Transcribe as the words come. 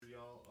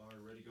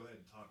you go ahead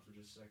and talk for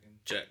just a second.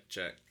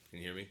 Check. Can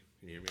you hear me?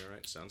 Can you hear me all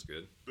right? Sounds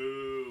good.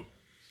 Boo.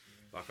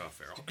 Fuck off,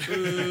 Farrell.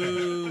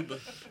 Boob.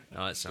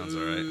 No, that sounds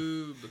all right.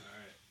 Boob. Okay.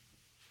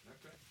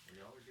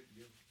 We all are good to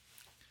go.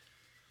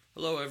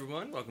 Hello,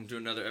 everyone. Welcome to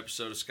another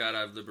episode of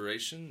Skydive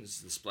Liberation. This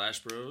is the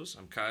Splash Bros.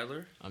 I'm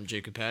Kyler. I'm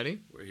Jacob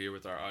Patty. We're here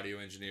with our audio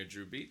engineer,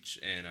 Drew Beach,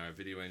 and our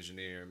video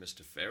engineer,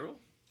 Mr. Farrell.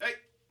 Hey.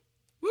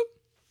 Whoop.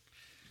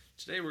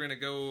 Today, we're going to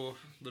go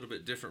a little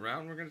bit different route,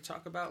 and we're going to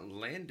talk about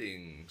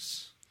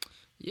landings.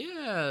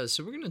 Yeah,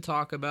 so we're going to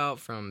talk about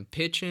from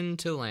pitching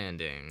to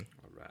landing.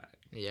 All right.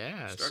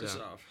 Yeah. Start us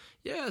off.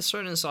 Yeah,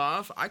 starting us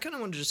off, I kind of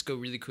want to just go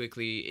really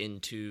quickly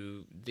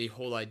into the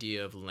whole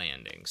idea of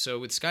landing. So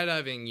with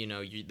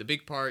skydiving, the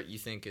big part you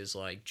think is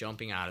like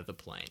jumping out of the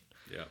plane.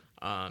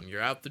 Yeah.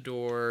 You're out the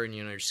door and,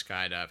 you're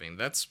skydiving.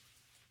 That's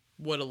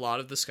what a lot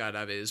of the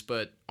skydive is.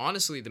 But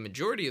honestly, the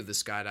majority of the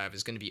skydive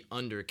is going to be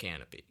under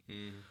canopy.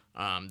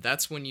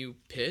 That's when you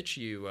pitch,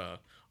 you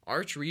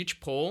arch, reach,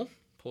 pull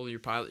your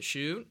pilot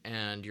chute,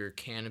 and your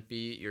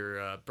canopy,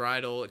 your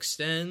bridle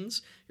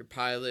extends, your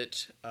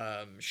pilot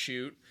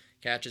chute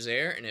catches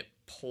air, and it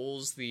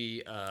pulls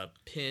the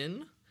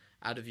pin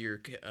out of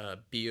your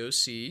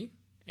BOC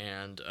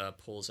and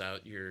pulls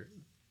out your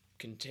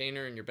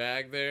container in your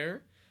bag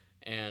there,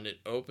 and it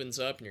opens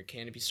up, and your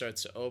canopy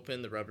starts to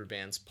open, the rubber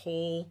bands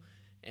pull,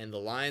 and the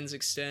lines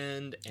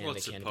extend, and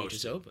the canopy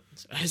just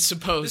opens. It's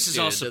supposed This is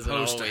to. all It doesn't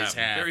supposed to always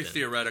happen. Very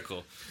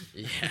theoretical.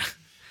 Yeah.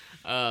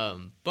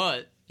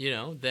 But,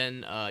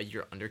 then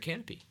you're under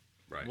canopy.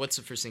 Right. What's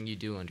the first thing you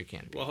do under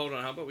canopy? Well, hold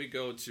on. How about we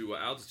go to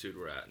what altitude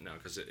we're at now?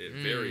 Because it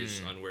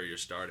varies on where you're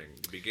starting.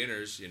 The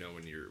beginners,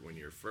 when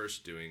you're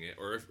first doing it,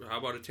 or how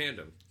about a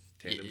tandem?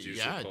 Tandems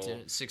usually pull.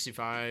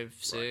 65,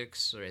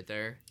 6, right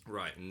there.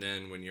 Right, and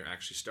then when you're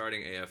actually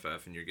starting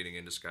AFF and you're getting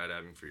into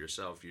skydiving for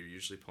yourself, you're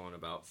usually pulling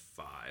about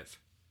 5.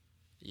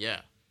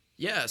 Yeah.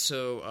 Yeah,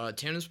 so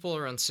tandems pull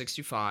around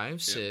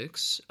 65,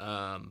 6.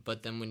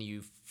 But then when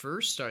you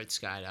first start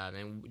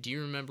skydiving, do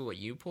you remember what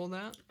you pulled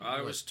at?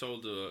 I was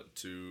told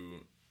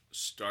to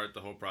start the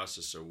whole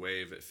process, so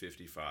wave at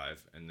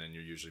 55, and then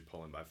you're usually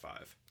pulling by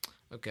 5.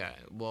 Okay,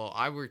 well,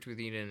 I worked with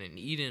Eden, and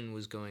Eden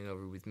was going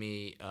over with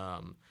me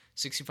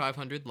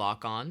 6,500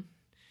 lock on,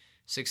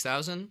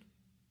 6,000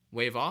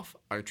 wave off,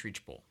 arch,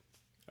 reach, pull.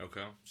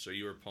 Okay, so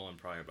you were pulling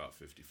probably about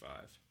 55.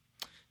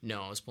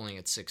 No, I was pulling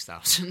at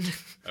 6,000.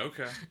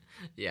 Okay.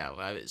 Yeah,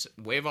 I was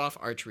wave off,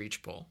 arch,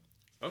 reach, pull.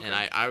 Okay. And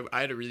I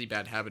had a really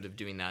bad habit of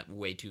doing that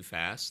way too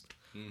fast.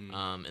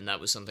 Mm-hmm. And that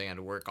was something I had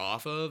to work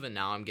off of, and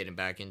now I'm getting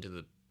back into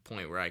the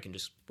point where I can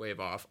just wave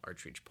off,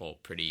 arch, reach, pull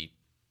pretty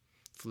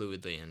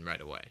fluidly and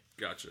right away.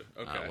 Gotcha.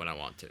 Okay. When I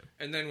want to.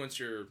 And then as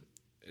you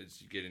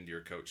get into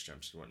your coach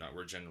jumps and whatnot,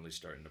 we're generally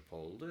starting to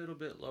pull a little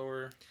bit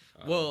lower.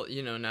 Well,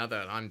 now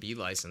that I'm B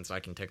licensed, I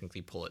can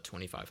technically pull at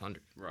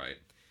 2,500. Right.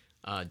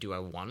 Do I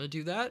want to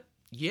do that?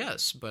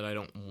 Yes, but I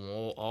don't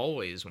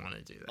always want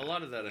to do that. A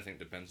lot of that, I think,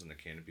 depends on the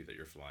canopy that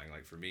you're flying.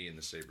 Like for me in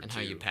the Sabre and 2.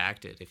 how you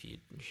packed it. If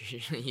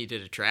you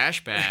did a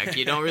trash pack,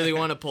 you don't really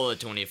want to pull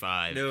at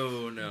 25.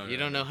 No. You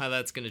don't know how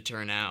that's going to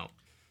turn out.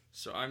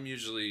 So I'm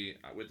usually,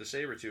 with the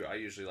Sabre 2, I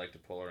usually like to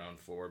pull around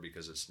 4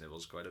 because it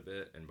snivels quite a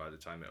bit. And by the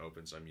time it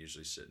opens, I'm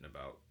usually sitting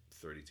about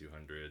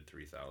 3,200,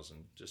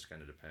 3,000. Just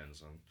kind of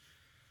depends on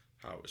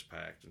how it was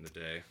packed in the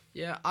day.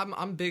 Yeah,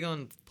 I'm big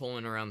on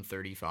pulling around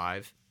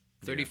 35.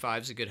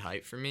 35 is a good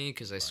height for me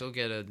because I still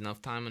get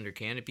enough time under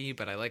canopy,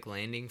 but I like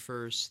landing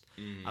first.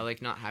 I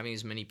like not having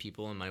as many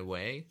people in my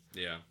way.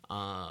 Yeah.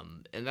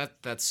 And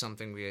that's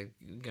something we're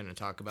going to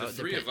talk about. The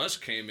three of us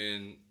came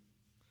in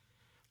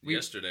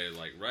yesterday,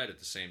 like right at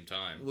the same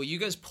time. Well, you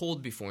guys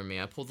pulled before me.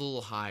 I pulled a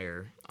little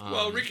higher.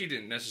 Well, Ricky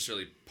didn't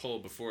necessarily pull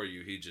before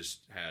you. He just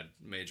had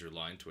major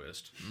line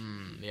twist.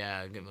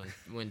 Yeah, it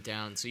went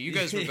down. So you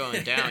guys were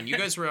going down. You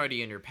guys were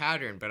already in your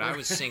pattern, but I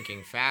was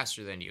sinking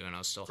faster than you, and I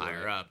was still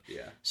higher up.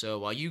 Yeah. So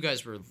while you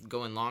guys were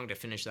going long to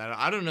finish that,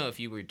 I don't know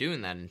if you were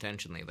doing that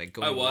intentionally, like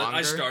going longer.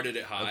 I started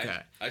it high. Okay.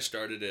 I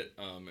started it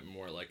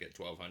more like at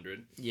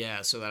 1,200.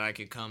 Yeah, so that I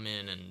could come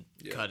in and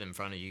cut in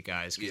front of you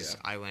guys, because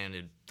I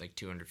landed like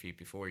 200 feet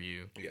before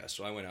you. Yeah,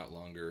 so I went out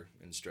longer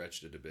and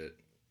stretched it a bit.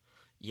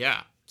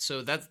 Yeah,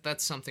 so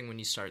that's something when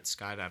you start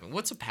skydiving.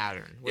 What's a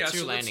pattern? What's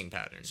your landing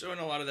pattern? So,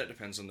 and a lot of that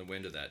depends on the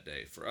wind of that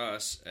day. For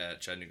us at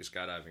Chattanooga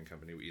Skydiving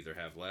Company, we either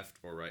have left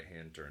or right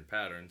hand turn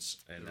patterns,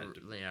 and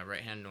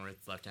right hand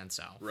north, left hand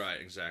south. Right,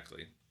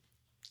 exactly.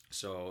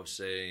 So,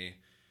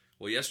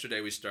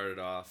 yesterday we started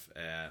off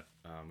at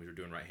we were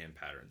doing right hand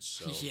patterns,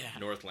 so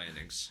north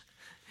landings.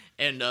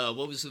 And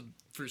what was the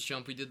first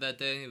jump we did that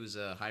day? It was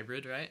a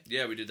hybrid, right?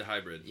 Yeah, we did the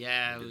hybrid.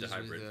 Yeah, it was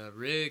with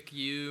Rick,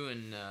 you,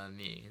 and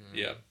me.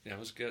 Yeah, it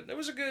was good. That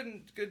was a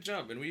good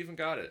jump, and we even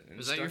got it.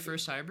 Was that your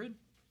first hybrid?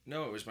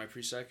 No, it was my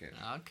pre-second.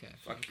 Okay.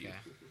 Fuck you,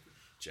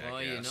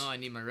 jackass. Well, I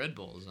need my Red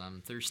Bulls.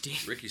 I'm thirsty.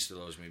 Ricky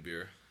still owes me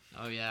beer.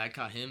 Oh, yeah, I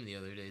caught him the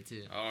other day,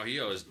 too. Oh, he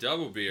owes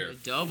double beer.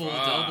 Double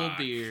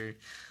beer.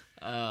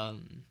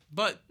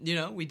 But,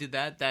 we did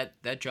that.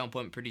 That jump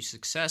went pretty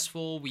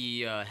successful.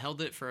 We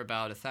held it for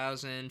about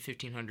 1,000,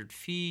 1,500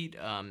 feet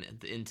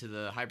into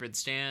the hybrid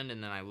stand,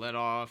 and then I let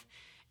off.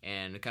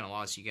 and kind of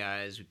lost you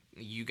guys.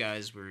 You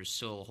guys were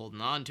still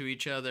holding on to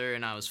each other,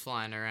 and I was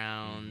flying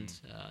around.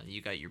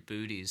 You got your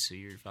booties, so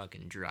you're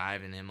fucking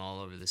driving him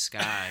all over the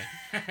sky,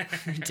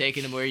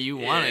 taking him where you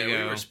want to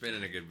go. We were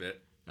spinning a good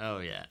bit. Oh,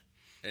 yeah.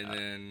 And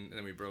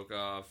then we broke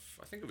off.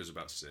 I think it was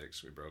about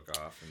 6. We broke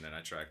off, and then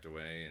I tracked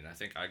away, and I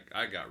think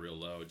I got real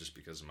low just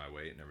because of my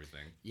weight and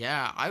everything.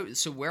 Yeah,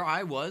 so where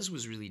I was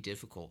really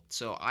difficult.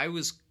 So I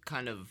was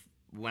kind of,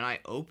 when I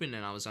opened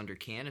and I was under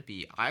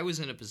canopy, I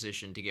was in a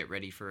position to get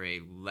ready for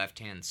a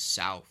left-hand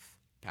south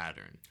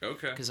pattern.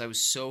 Okay. Because I was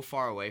so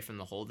far away from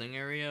the holding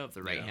area of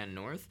the right-hand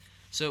north.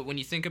 So when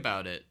you think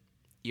about it,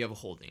 you have a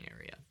holding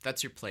area.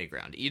 That's your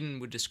playground.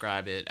 Eden would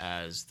describe it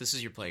as, this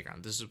is your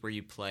playground. This is where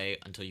you play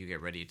until you get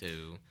ready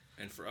to...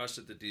 And for us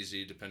at the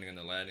DZ, depending on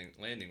the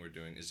landing we're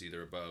doing, is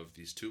either above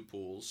these 2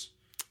 pools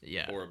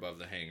or above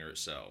the hangar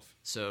itself.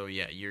 So,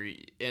 yeah,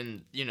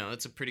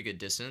 it's a pretty good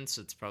distance.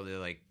 It's probably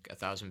like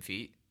 1,000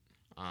 feet.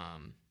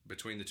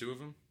 Between the 2 of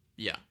them?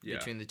 Yeah,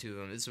 between the 2 of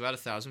them. It's about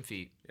 1,000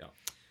 feet. Yeah.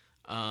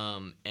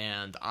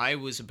 And I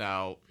was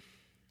about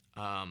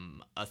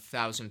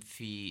 1,000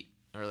 feet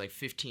or like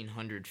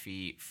 1,500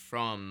 feet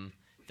from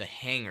the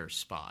hangar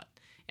spot,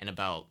 and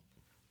about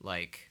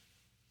like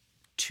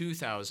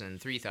 2,000,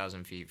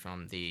 3,000 feet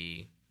from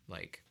the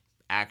like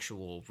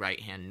actual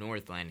right-hand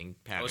north landing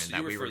pattern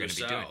that we were going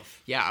to be doing.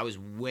 Yeah, I was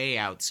way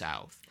out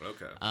south.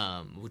 Okay.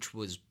 Which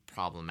was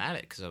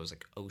problematic because I was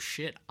like, oh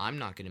shit, I'm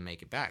not going to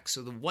make it back.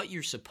 So what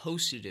you're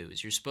supposed to do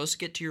is you're supposed to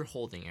get to your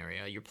holding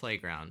area, your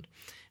playground.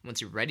 Once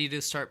you're ready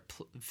to start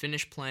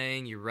finish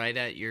playing, you're right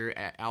at your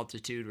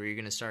altitude where you're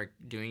going to start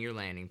doing your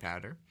landing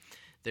pattern.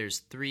 There's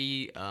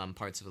 3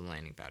 parts of the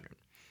landing pattern.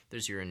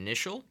 There's your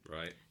initial,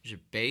 right? There's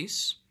your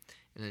base,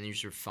 and then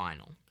there's your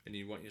final. And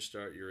you want to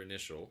start your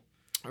initial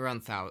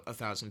around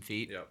 1,000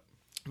 feet. Yep.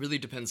 Really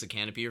depends the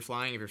canopy you're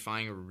flying. If you're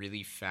flying a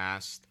really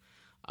fast,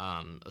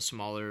 a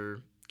smaller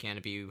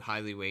canopy,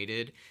 highly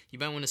weighted, you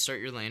might want to start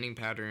your landing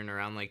pattern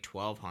around like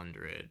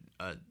 1,200,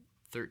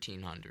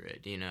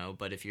 1,300,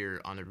 But if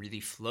you're on a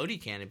really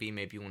floaty canopy,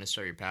 maybe you want to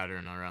start your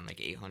pattern around like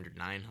 800,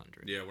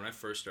 900. Yeah, when I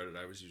first started,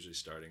 I was usually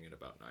starting at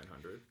about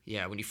 900.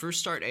 Yeah, when you first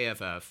start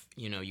AFF,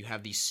 you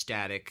have these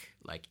static,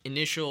 like,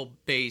 initial,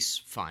 base,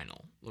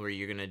 final, where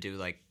you're going to do,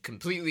 like,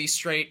 completely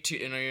straight to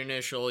your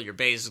initial, your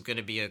base is going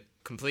to be a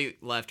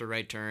complete left or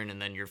right turn,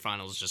 and then your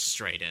final is just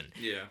straight in.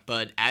 Yeah.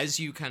 But as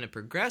you kind of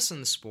progress in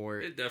the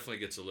sport... It definitely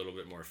gets a little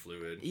bit more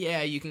fluid.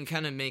 Yeah, you can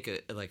kind of make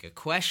a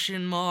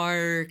question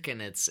mark,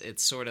 and it's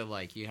sort of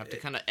like you have to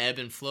kind of ebb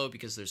and flow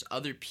because there's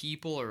other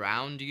people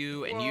around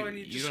you, and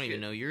you don't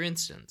even know your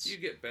instance. You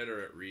get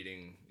better at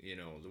reading,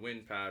 the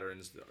wind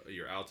patterns,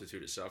 your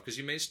altitude itself, because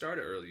you may start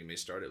it early, you may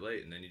start it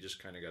late, and then you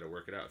just kind of got to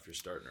work it out. If you're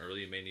starting early,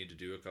 you may need to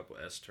do a couple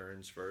S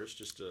turns first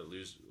just to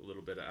lose a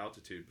little bit of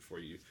altitude before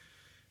you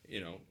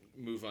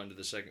move on to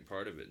the second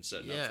part of it and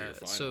setting up for your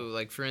final. So,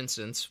 like, for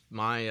instance,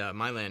 my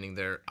landing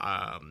there,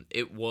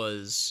 it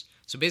was...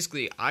 So,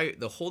 basically,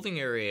 the holding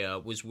area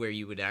was where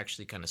you would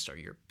actually kind of start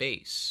your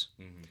base.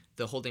 Mm-hmm.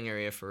 The holding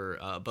area for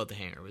above the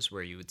hangar was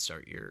where you would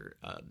start your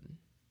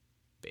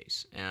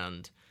base.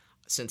 And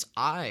since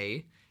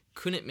I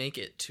couldn't make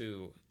it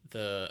to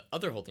the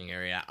other holding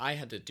area, I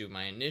had to do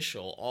my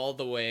initial all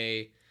the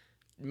way,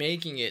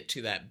 making it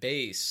to that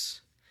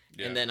base...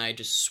 Yeah. And then I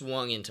just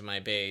swung into my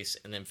base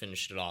and then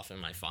finished it off in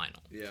my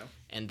final. Yeah.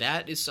 And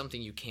that is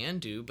something you can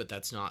do, but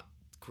that's not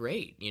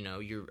great.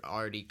 You're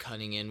already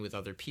cutting in with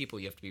other people.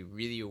 You have to be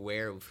really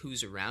aware of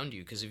who's around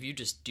you, because if you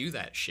just do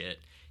that shit,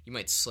 you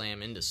might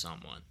slam into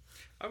someone.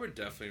 I would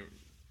definitely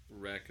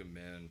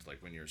recommend,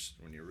 like, when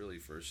you're really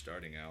first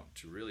starting out,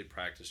 to really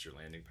practice your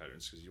landing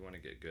patterns, because you want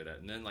to get good at it.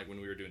 And then, like, when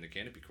we were doing the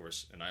canopy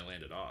course and I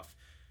landed off,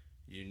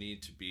 you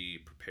need to be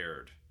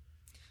prepared.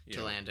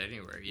 To land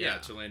anywhere, yeah. Yeah,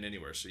 to land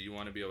anywhere. So you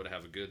want to be able to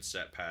have a good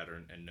set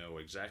pattern and know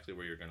exactly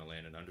where you're going to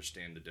land and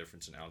understand the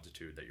difference in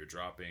altitude that you're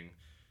dropping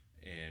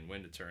and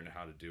when to turn and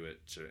how to do it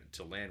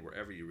to land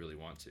wherever you really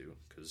want to,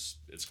 because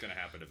it's going to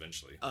happen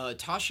eventually.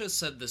 Tasha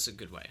said this a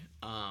good way.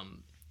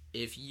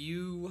 If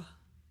you...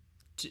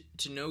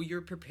 To know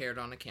you're prepared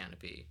on a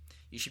canopy,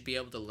 you should be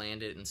able to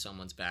land it in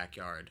someone's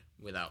backyard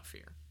without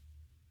fear.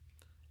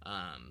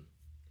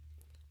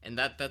 And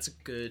that's a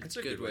good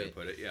way to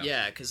put it, yeah.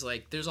 Yeah, because,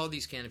 like, there's all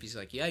these canopies,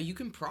 like, yeah, you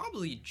can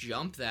probably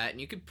jump that, and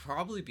you could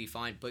probably be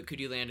fine, but could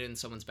you land it in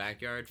someone's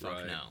backyard? Fuck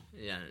right. no.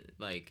 Yeah,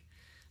 like,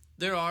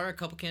 there are a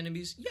couple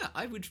canopies, yeah,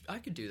 I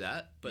could do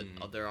that, but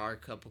there are a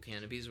couple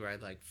canopies where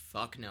I'd like,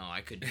 fuck no,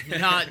 I could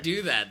not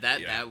do that.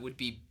 That would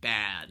be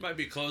bad. It might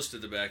be close to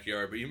the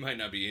backyard, but you might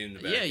not be in the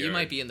backyard. Yeah, you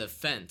might be in the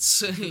fence.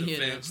 The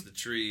fence, the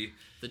tree.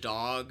 The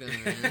dog,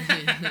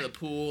 the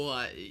pool,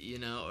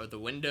 or the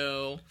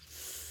window.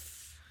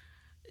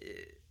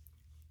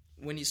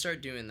 When you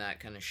start doing that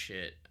kind of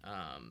shit,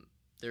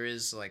 there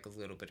is, like, a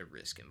little bit of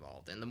risk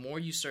involved. And the more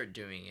you start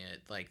doing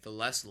it, like, the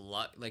less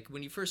luck... Like,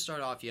 when you first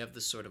start off, you have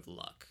this sort of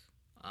luck.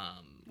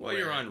 Well,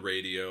 you're where- on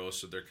radio,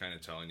 so they're kind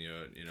of telling you,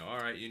 all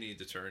right, you need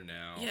to turn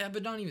now. Yeah,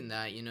 but not even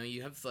that.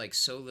 You have like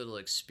so little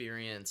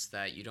experience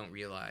that you don't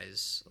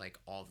realize like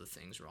all the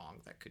things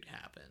wrong that could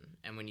happen.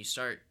 And when you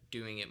start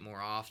doing it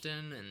more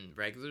often and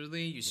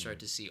regularly, you start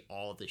to see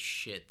all the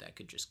shit that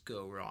could just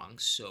go wrong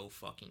so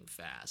fucking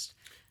fast.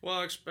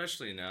 Well,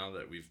 especially now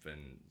that we've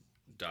been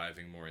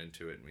diving more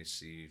into it and we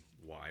see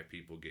why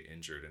people get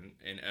injured,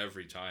 and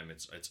every time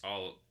it's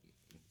all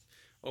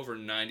over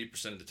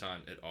 90% of the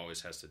time it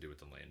always has to do with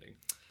the landing.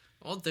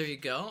 Well, there you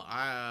go.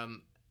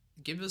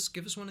 Give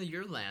us one of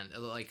your land.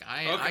 Like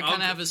I Okay, kind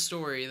of have a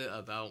story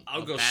about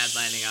I'll a go bad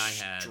landing I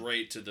had.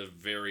 straight to the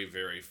very,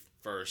 very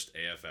first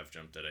AFF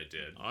jump that I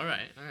did. All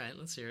right,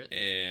 let's hear it.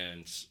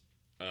 And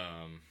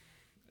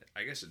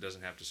I guess it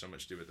doesn't have to so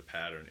much do with the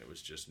pattern. It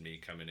was just me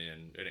coming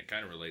in, and it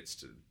kind of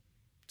relates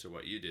to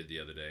what you did the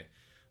other day.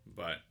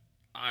 But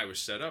I was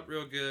set up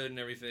real good and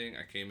everything.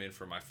 I came in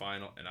for my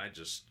final, and I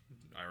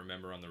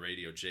remember on the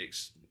radio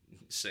Jake's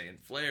saying,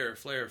 flare,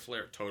 flare,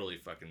 flare. Totally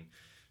fucking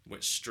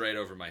went straight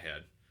over my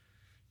head.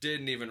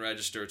 Didn't even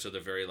register till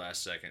the very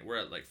last second. We're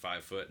at like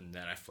 5 foot, and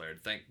then I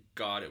flared. Thank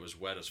God it was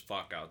wet as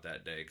fuck out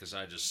that day, because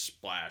I just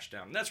splashed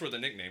down. And that's where the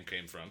nickname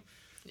came from.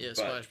 Yeah, But-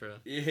 Splash Bro.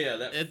 Yeah,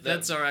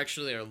 That's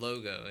actually our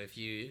logo. If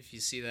you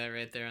see that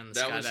right there on the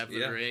Skydive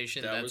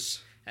Liberation,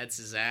 that's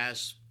his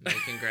ass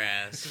making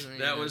grass.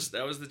 That was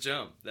the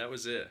jump. That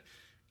was it.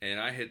 And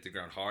I hit the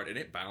ground hard, and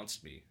it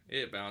bounced me.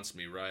 It bounced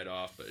me right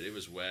off, but it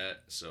was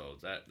wet, so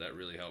that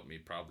really helped me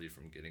probably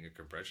from getting a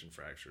compression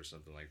fracture or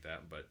something like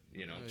that. But,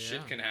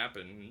 shit can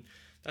happen.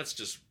 That's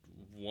just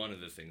one of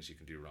the things you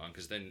can do wrong,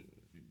 because then...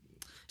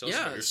 tell us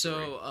about your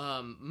story.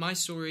 So my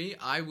story,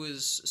 I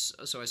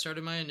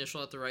started my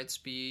initial at the right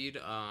speed.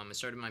 I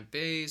started my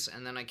base,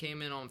 and then I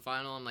came in on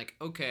final. I'm like,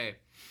 okay,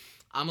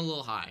 I'm a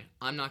little high.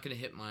 I'm not going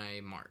to hit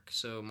my mark.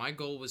 So my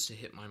goal was to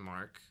hit my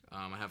mark.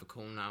 I have a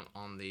cone out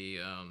on the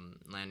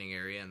landing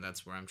area, and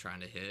that's where I'm trying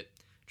to hit,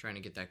 trying to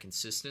get that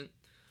consistent.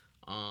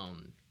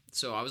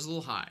 So I was a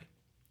little high.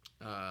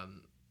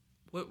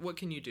 What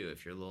can you do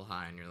if you're a little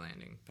high in your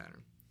landing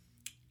pattern?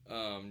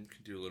 You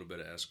can do a little bit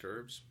of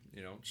S-curves,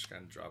 just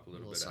kind of drop a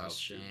little bit out.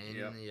 Chain,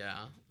 Yep.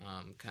 yeah.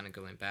 Kind of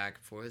going back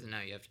and forth. And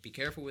now you have to be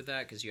careful with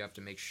that, because you have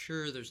to make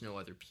sure there's no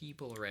other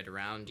people right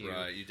around you.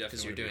 Right, you definitely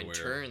because you're wanna be doing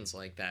aware. turns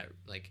like that,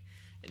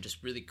 and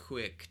just really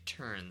quick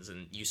turns,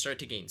 and you start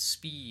to gain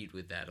speed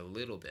with that a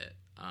little bit.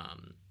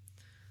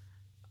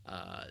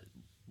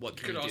 What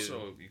You can could you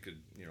also,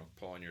 do?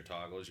 pull on your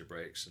toggles, your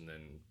brakes, and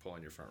then pull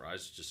on your front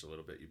rises just a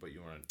little bit. But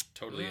you want to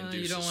totally Well,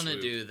 induce you don't a want to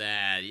swoop. do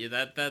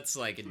that. That's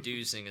like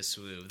inducing a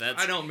swoop.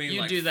 That's I don't mean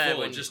you like do that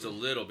full, when just a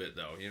little bit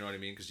though. You know what I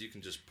mean? Because you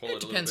can just pull it. It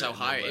depends how a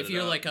little bit high. and then If let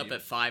you're it like up, up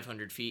at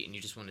 500 feet and you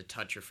just want to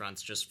touch your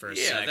fronts just for a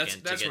yeah, second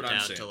that's to get what down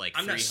I'm saying. to like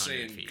I'm 300 not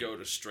saying feet. go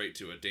to straight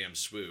to a damn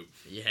swoop.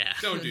 Yeah.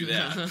 Don't do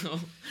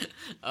that.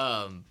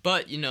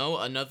 But,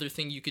 another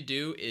thing you could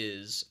do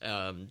is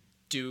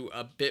do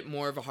a bit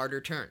more of a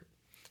harder turn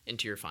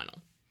into your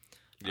final.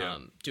 Yeah.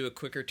 Do a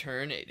quicker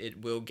turn.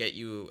 It will get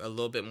you a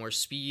little bit more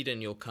speed,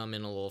 and you'll come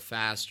in a little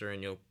faster,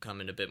 and you'll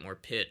come in a bit more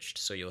pitched,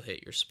 so you'll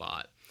hit your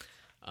spot.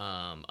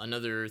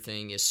 Another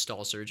thing is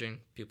stall surging.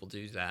 People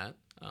do that.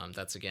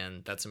 That's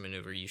a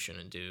maneuver you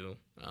shouldn't do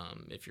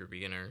if you're a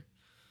beginner.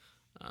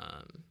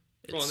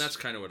 Well, and that's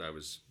kind of what I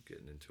was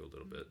getting into a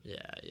little bit.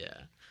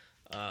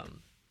 Yeah.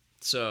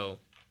 So,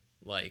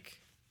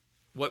 like,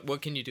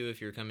 what can you do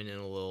if you're coming in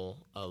a little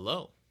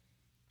low?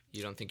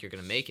 You don't think you're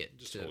going to make it.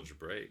 Just hold your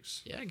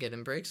brakes. Yeah, get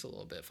in brakes a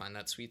little bit. Find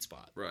that sweet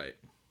spot. Right.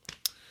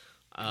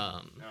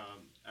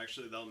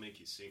 Actually, that'll make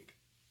you sink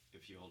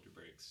if you hold your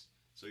brakes.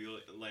 So you'll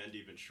land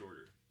even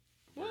shorter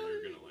of where Well,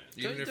 you're going to land.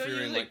 Even if don't you're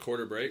you in like- like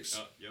quarter brakes.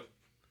 Yep.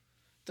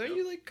 Don't Yep.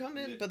 you, like, come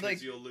in, but, like...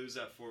 Because you'll lose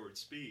that forward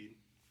speed,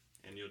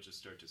 and you'll just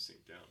start to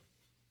sink down.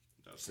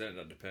 Does that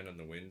not depend on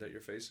the wind that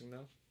you're facing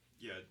though?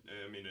 Yeah,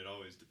 I mean, it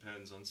always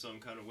depends on some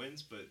kind of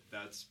winds, but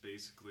that's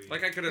basically...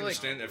 Like I could Like,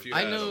 understand if you.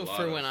 I had know a lot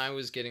for of, when I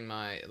was getting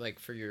my, like,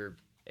 for your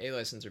A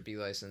license or B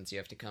license, you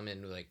have to come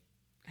in with, like,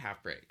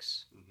 half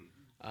brakes.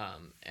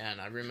 And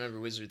I remember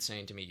Wizard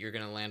saying to me, you're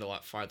going to land a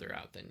lot farther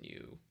out than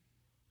you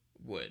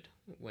would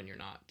when you're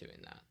not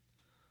doing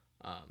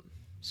that.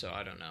 So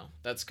I don't know.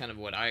 That's kind of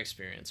what I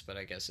experienced, but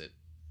I guess it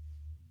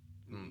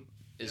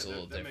is a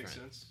little that different. makes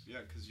sense. Yeah,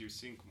 because you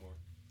sink more.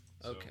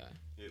 So Okay.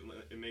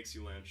 It makes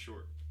you land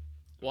short.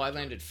 Well, I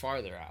landed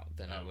farther out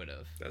than I would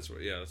have. That's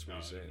what. Yeah, that's what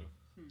No, he's I don't saying.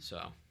 know.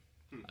 So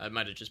it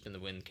might have just been the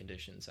wind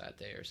conditions that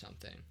day or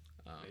something.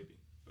 Maybe,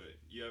 but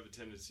you have a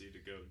tendency to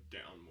go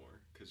down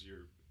more because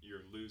you're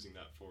losing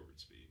that forward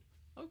speed.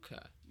 Okay.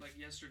 Like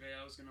yesterday,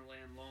 I was gonna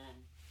land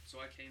long, so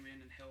I came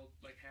in and held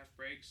like half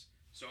brakes.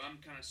 So I'm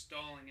kind of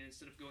stalling, and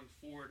instead of going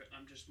forward,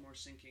 I'm just more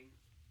sinking.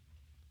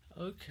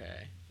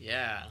 Okay.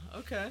 Yeah.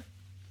 Okay.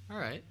 All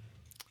right.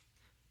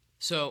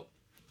 So,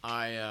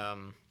 I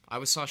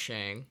saw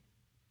Shang.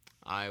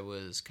 I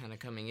was kind of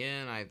coming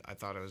in. I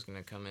thought I was going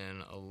to come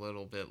in a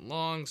little bit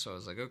long, so I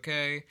was like,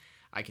 okay,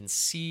 I can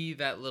see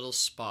that little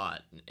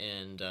spot.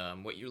 And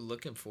what you're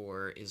looking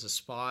for is a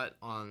spot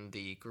on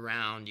the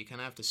ground. You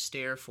kind of have to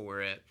stare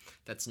for it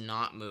that's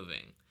not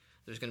moving.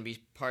 There's going to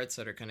be parts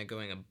that are kind of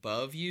going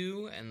above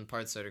you and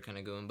parts that are kind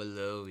of going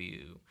below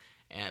you.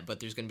 But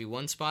there's going to be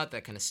one spot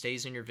that kind of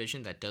stays in your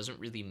vision that doesn't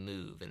really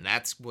move, and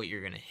that's what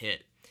you're going to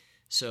hit.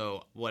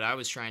 So what I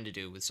was trying to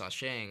do with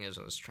sashaying is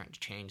I was trying to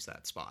change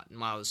that spot. And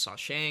while I was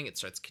sashaying, it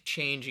starts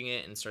changing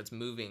it and starts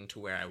moving to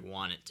where I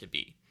want it to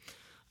be.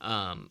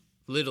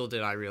 Little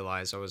did I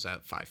realize I was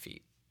at 5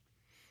 feet,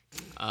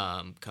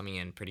 coming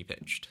in pretty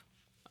pitched.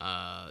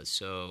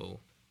 So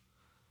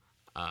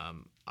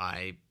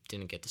I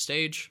didn't get to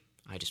stage.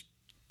 I just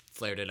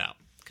flared it out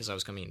because I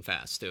was coming in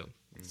fast too.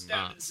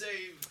 Stab and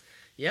save.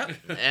 Yep.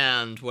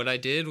 And what I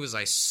did was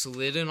I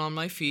slid in on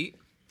my feet,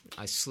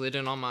 I slid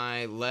in on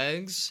my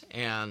legs,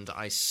 and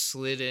I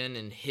slid in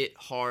and hit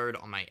hard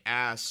on my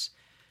ass,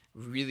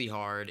 really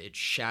hard. It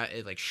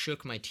like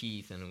shook my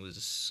teeth, and it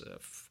was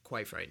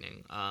quite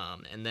frightening.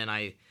 And then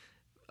I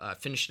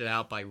finished it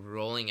out by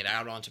rolling it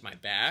out onto my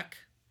back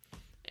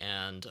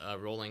and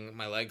rolling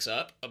my legs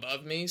up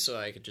above me so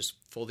I could just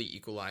fully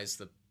equalize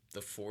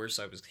the force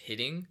I was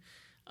hitting.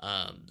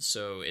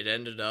 So it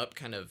ended up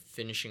kind of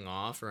finishing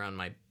off around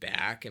my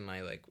back and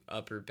my like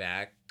upper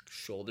back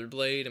shoulder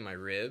blade and my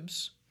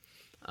ribs.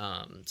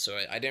 So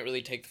I didn't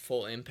really take the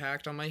full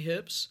impact on my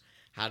hips.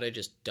 Had I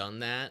just done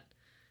that,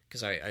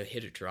 because I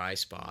hit a dry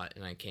spot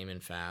and I came in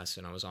fast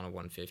and I was on a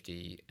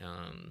 150,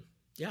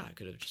 I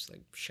could have just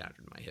like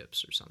shattered my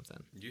hips or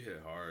something. You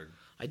hit hard.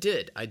 I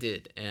did,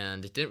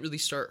 and it didn't really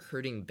start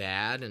hurting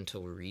bad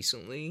until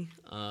recently.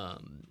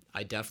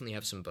 I definitely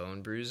have some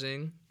bone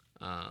bruising,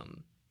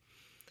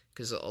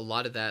 because a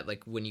lot of that,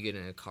 like when you get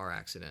in a car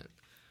accident,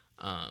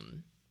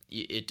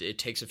 it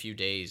takes a few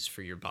days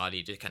for your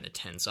body to kind of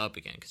tense up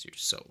again because you're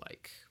just so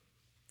like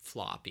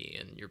floppy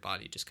and your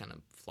body just kind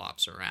of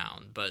flops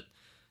around. But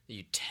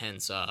you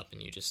tense up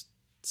and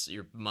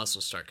your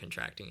muscles start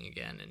contracting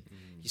again and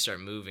you start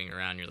moving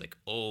around. You're like,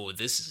 oh,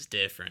 this is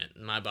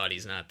different. My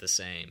body's not the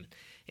same.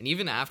 And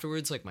even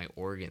afterwards, like my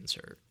organs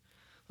hurt.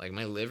 Like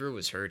my liver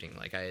was hurting.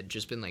 Like I had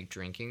just been like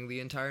drinking the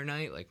entire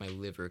night. Like my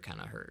liver kind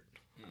of hurt.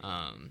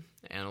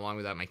 And along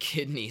with that, my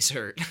kidneys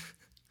hurt.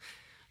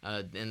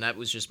 And that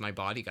was just my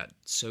body got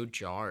so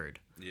jarred.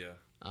 Yeah.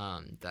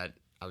 That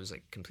I was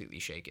like completely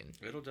shaken.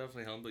 It'll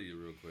definitely humble you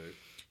real quick.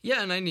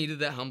 Yeah, and I needed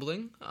that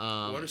humbling.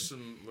 What are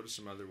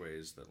some other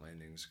ways that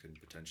landings can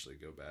potentially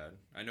go bad?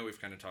 I know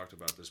we've kind of talked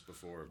about this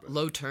before, but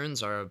low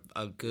turns are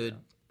a good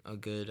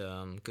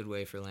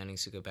way for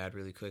landings to go bad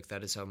really quick.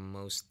 That is how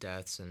most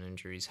deaths and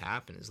injuries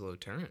happen, is low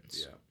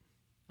turns.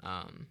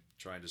 Yeah.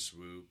 Trying to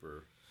swoop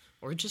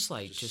or just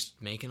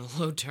making a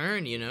low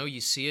turn, you know? You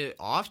see it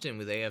often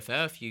with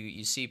AFF.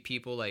 You see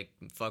people, like,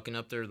 fucking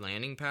up their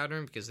landing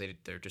pattern because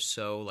they're just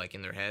so, like,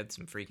 in their heads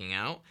and freaking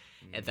out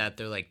and that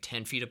they're, like,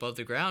 10 feet above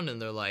the ground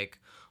and they're like,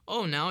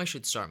 oh, now I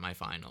should start my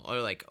final. Or,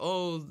 like,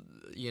 oh,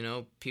 you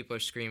know, people are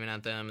screaming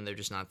at them and they're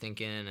just not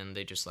thinking and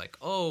they just, like,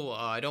 oh,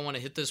 I don't want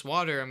to hit this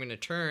water. I'm going to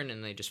turn.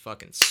 And they just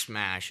fucking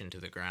smash into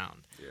the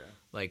ground. Yeah.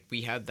 Like,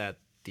 we had that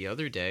the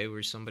other day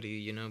where somebody,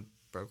 you know,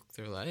 broke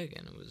their leg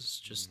and it was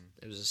just,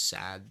 it was a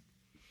sad...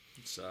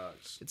 It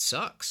sucks. It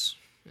sucks.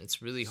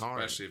 It's really hard.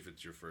 Especially if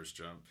it's your first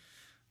jump.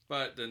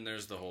 But then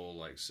there's the whole,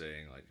 like,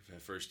 saying, like, if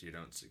at first you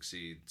don't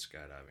succeed,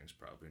 skydiving's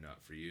probably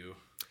not for you.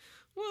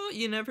 Well,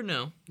 you never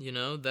know. You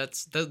know,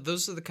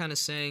 those are the kind of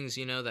sayings,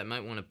 you know, that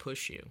might want to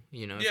push you.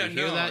 You know, if Yeah, you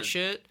hear no, that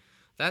shit,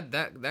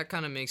 that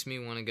kind of makes me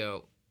want to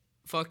go,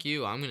 fuck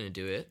you, I'm going to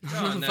do it.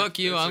 No, and fuck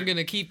you, that's I'm going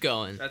to keep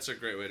going. That's a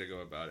great way to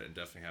go about it and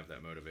definitely have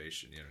that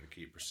motivation, you know, to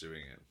keep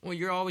pursuing it. Well,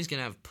 you're always going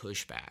to have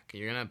pushback.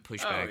 You're going to have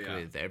pushback yeah.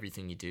 with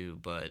everything you do,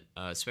 but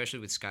especially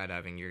with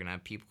skydiving, you're going to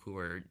have people who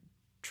are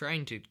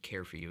trying to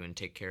care for you and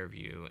take care of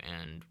you,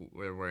 and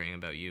we're worrying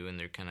about you, and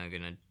they're kind of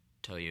going to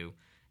tell you,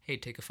 hey,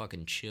 take a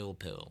fucking chill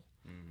pill.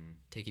 Mm-hmm.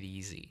 Take it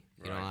easy.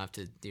 Right. You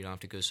don't have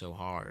to go so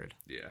hard.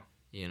 Yeah.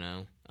 You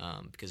know,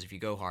 because if you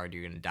go hard,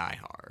 you're gonna die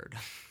hard.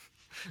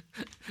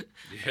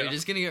 Yeah. You're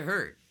just gonna get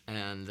hurt.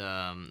 And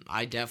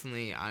I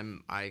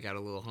got a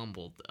little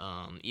humbled.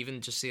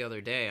 Even just the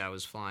other day, I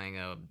was flying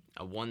a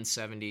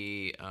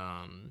 170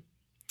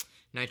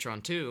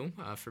 Nitron 2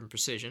 from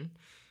Precision.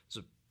 It was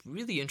a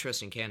really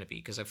interesting canopy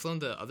because I've flown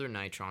the other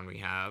Nitron we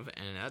have,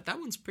 and that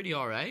one's pretty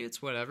alright.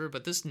 It's whatever.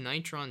 But this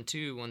Nitron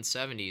 2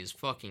 170 is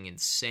fucking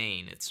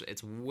insane.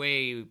 It's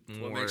way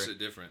more. What makes it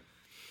different?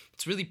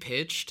 It's really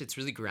pitched. It's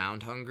really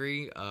ground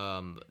hungry.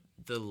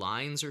 The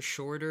lines are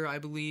shorter, I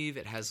believe.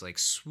 It has like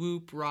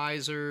swoop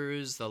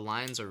risers. The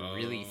lines are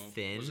really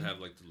thin. Does it have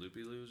like the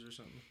loopy loos or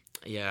something?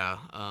 Yeah.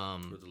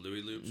 With the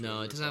Louis loops?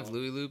 No, it doesn't have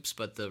Louis loops,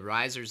 but the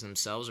risers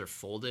themselves are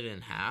folded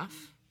in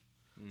half.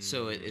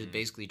 So it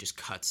basically just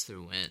cuts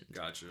through wind.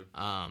 Gotcha.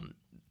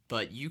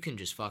 But you can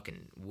just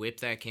fucking whip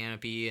that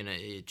canopy and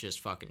it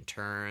just fucking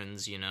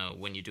turns. You know,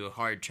 when you do a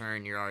hard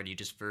turn, you're already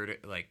just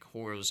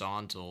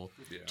horizontal.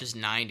 Yeah. Just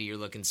 90, you're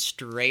looking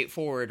straight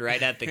forward right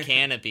at the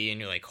canopy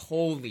and you're like,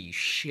 holy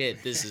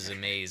shit, this is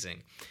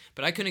amazing.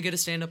 But I couldn't get a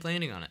stand-up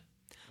landing on it.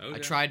 Okay. I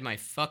tried my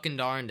fucking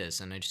darndest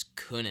and I just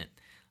couldn't.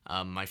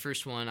 My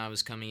first one, I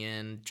was coming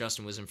in.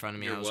 Justin was in front of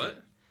me. Your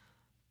what?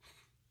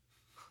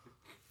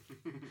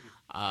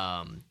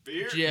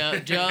 Beer?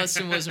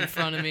 Justin was in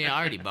front of me. I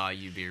already bought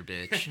you beer,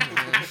 bitch.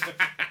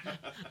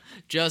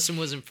 Justin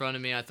was in front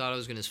of me. I thought I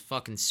was gonna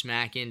fucking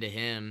smack into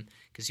him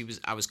because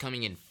I was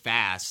coming in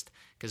fast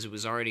because it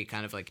was already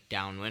kind of like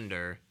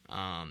downwinder.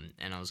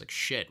 And I was like,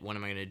 shit, what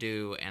am I gonna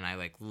do? And I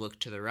like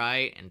looked to the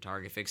right and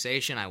target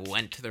fixation. I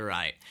went to the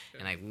right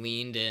and I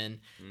leaned in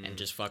and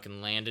just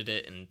fucking landed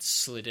it and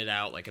slid it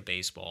out like a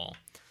baseball.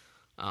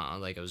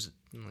 Like I was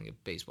like a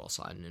baseball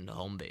sliding into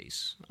home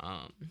base.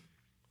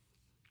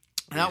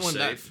 That one,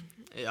 safe?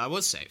 I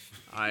was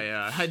safe.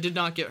 I did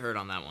not get hurt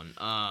on that one.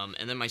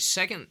 And then my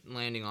second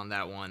landing on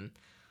that one,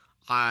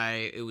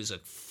 it was a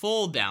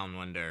full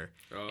downwinder,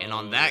 and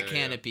on that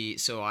canopy,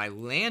 so I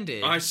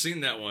landed. Oh, I've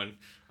seen that one.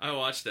 I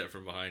watched that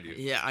from behind you.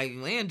 Yeah, I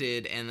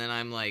landed, and then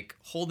I'm like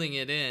holding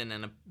it in,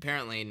 and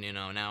apparently,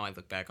 now I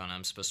look back on it,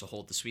 I'm supposed to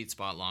hold the sweet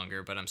spot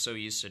longer, but I'm so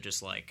used to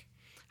just like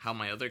how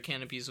my other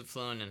canopies have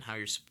flown and how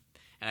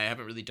and I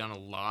haven't really done a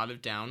lot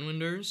of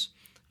downwinders.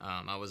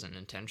 I wasn't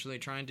intentionally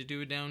trying to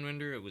do a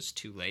downwinder. It was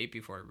too late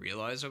before I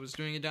realized I was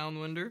doing a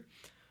downwinder.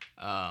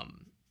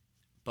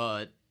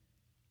 But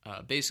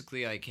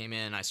basically I came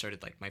in, I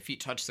started like my feet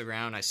touched the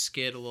ground, I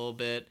skid a little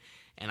bit,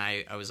 and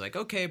I was like,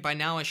 okay, by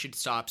now I should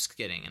stop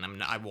skidding,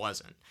 and I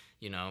wasn't.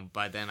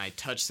 By then I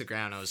touched the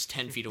ground, I was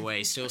 10 feet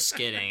away, still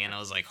skidding, and I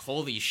was like,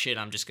 holy shit,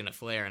 I'm just gonna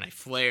flare, and I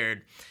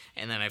flared,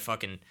 and then I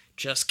fucking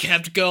just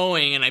kept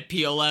going, and I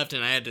PLF'd,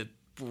 and I had to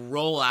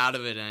roll out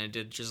of it, and I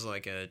did just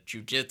like a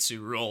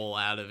jujitsu roll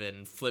out of it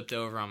and flipped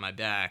over on my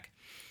back.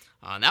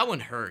 That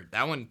one hurt.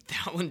 That one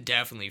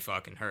definitely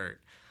fucking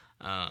hurt.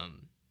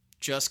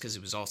 Just because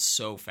it was all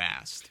so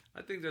fast.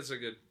 I think that's a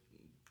good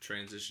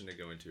transition to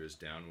go into is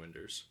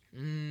downwinders.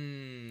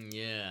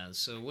 Yeah.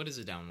 So what is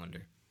a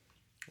downwinder?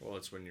 Well,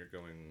 it's when you're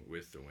going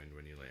with the wind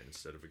when you land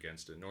instead of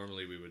against it.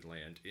 Normally we would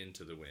land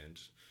into the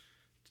wind,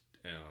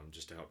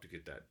 just to help to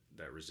get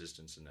that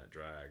resistance and that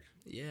drag.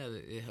 Yeah,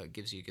 it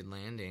gives you a good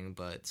landing,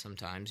 but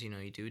sometimes, you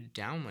do a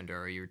downwinder,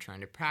 or you're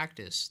trying to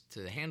practice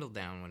to handle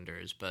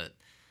downwinders, but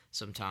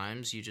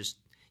sometimes you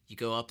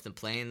go up the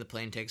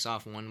plane takes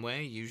off one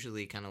way,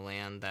 usually kind of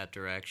land that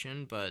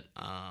direction, but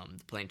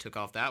the plane took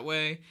off that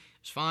way.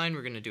 It's fine,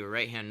 we're going to do a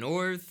right-hand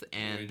north,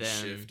 and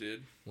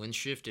wind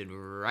shifted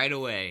right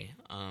away.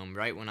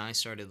 Right when I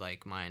started,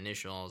 like, my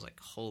initial, I was like,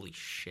 holy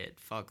shit,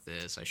 fuck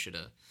this, I should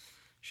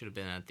have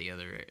been at the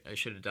other. I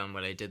should have done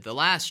what I did the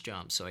last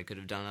jump, so I could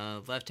have done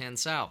a left-hand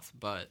south.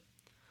 But,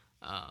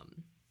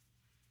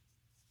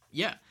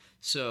 yeah.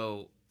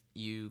 So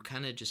you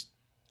kind of just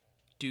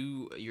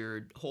do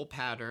your whole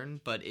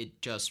pattern, but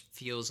it just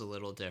feels a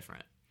little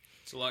different.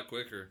 It's a lot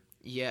quicker.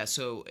 Yeah.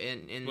 So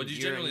in well, you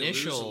your generally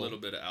initial, lose a little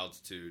bit of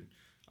altitude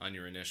on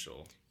your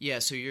initial. Yeah.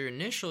 So your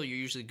initial, you're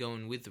usually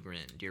going with the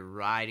wind. You're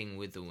riding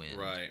with the wind.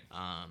 Right.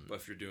 But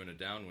if you're doing a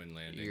downwind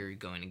landing, you're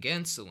going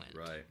against the wind.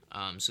 Right.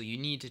 So you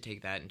need to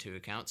take that into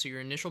account. So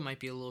your initial might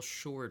be a little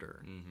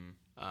shorter.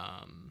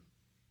 Mm-hmm.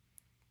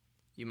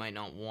 You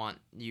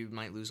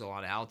might lose a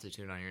lot of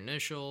altitude on your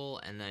initial,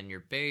 and then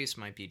your base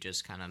might be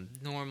just kind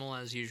of normal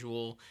as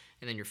usual,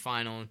 and then your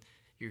final,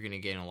 you're going to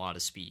gain a lot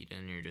of speed,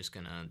 and you're just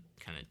going to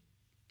kind of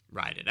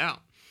ride it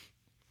out.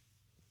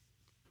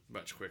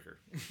 Much quicker.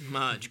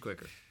 Much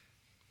quicker.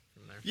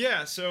 From there.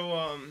 Yeah,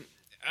 so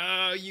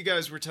you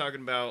guys were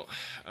talking about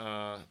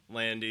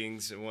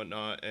landings and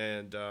whatnot,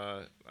 and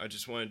I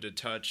just wanted to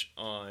touch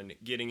on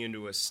getting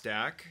into a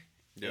stack.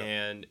 Yeah.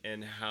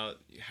 And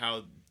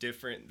how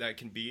different that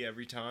can be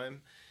every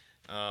time.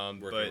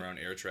 Working around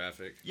air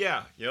traffic.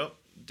 Yeah, yep.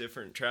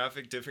 Different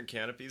traffic, different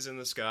canopies in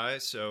the sky.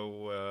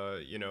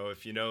 So,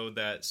 if you know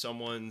that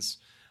someone's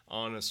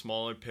on a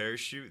smaller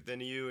parachute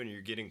than you and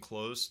you're getting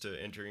close to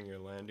entering your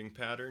landing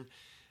pattern,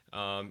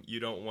 you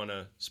don't want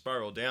to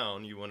spiral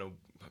down. You want to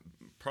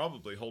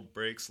probably hold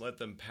brakes, let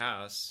them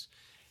pass,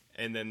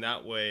 and then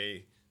that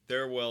way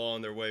they're well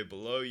on their way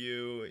below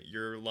you,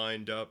 you're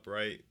lined up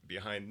right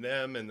behind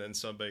them, and then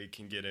somebody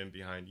can get in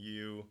behind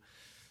you.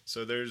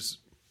 So there's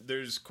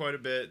quite a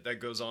bit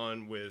that goes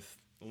on with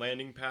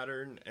landing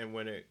pattern, and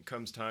when it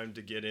comes time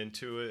to get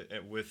into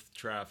it with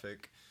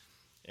traffic,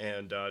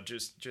 and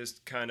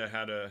just kind of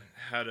how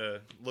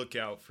to look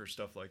out for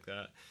stuff like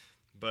that.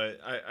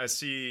 But I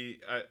see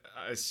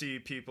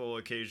people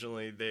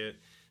occasionally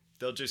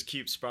they'll just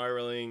keep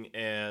spiraling,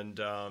 and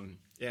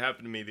it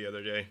happened to me the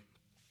other day.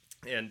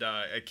 And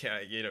I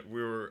can't,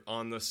 we were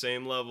on the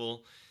same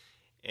level,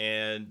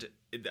 and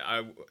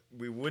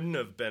we wouldn't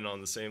have been on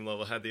the same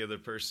level had the other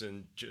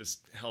person just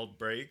held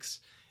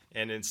brakes,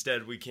 and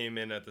instead we came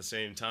in at the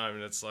same time,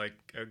 and it's like,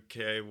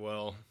 okay,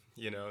 well,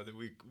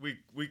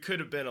 we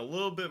could have been a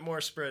little bit more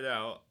spread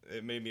out.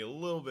 It made me a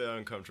little bit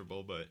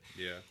uncomfortable, but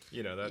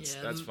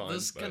that's fine.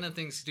 Those kind of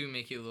things do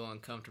make you a little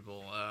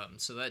uncomfortable.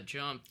 So that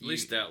jump, at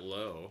least that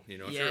low,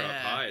 if you're up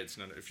high, it's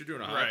not. If you're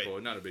doing a high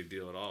pull, not a big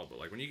deal at all. But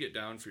like when you get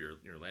down for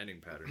your landing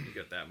pattern, you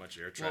get that much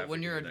air traffic. Well,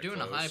 when you're doing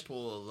close. a high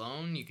pull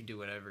alone, you can do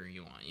whatever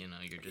you want. You don't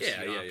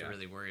have to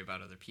really worry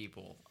about other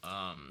people.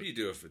 You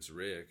do if it's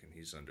Rick and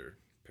he's under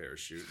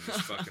parachute and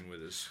he's fucking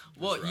with his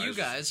well, you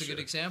guys, a shit.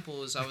 good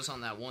example is I was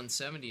on that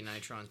 170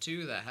 Nitron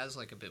 2 that has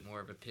like a bit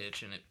more of a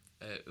pitch, and it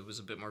it was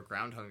a bit more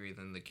ground hungry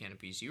than the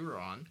canopies you were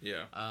on.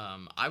 Yeah.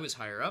 I was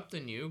higher up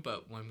than you,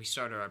 but when we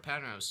started our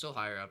pattern, I was still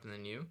higher up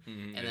than you.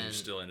 And And then you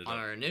still ended on up.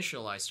 our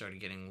initial, I started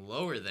getting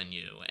lower than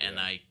you, and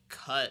Yeah. I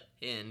cut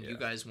in. Yeah. You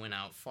guys went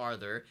out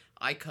farther.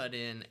 I cut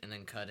in and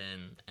then cut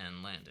in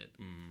and landed.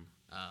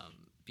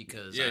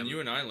 Because Yeah, and you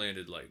and I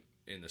landed like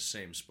in the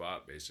same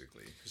spot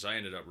basically, because I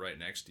ended up right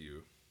next to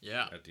you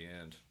yeah. at the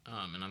end.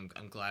 And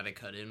I'm glad I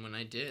cut in when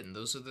I did. And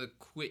those are the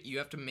you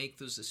have to make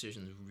those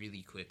decisions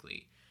really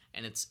quickly.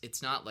 And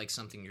it's not like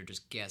something you're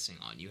just guessing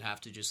on. You have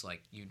to just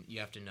like you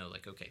have to know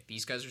like, okay,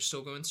 these guys are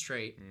still going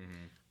straight.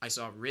 I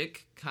saw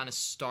Rick kind of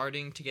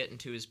starting to get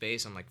into his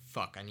base. I'm like,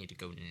 fuck, I need to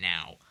go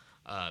now.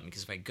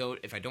 Because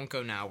if I don't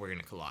go now, we're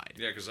gonna collide.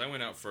 Yeah, because I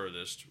went out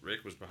furthest.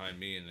 Rick was behind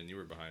me, and then you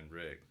were behind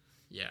Rick.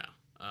 Yeah.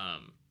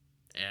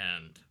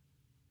 And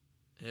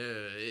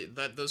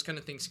those kind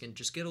of things can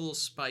just get a little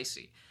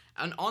spicy.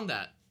 And on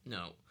that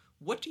note,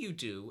 what do you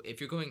do if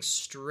you're going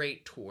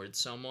straight towards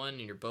someone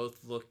and you're both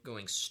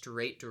going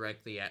straight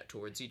directly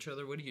towards each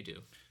other? What do you do?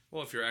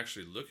 Well, if you're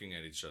actually looking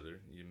at each other,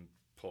 you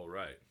pull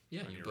right.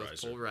 Yeah, on you your both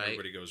riser. pull right.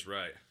 Everybody goes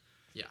right.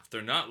 Yeah. If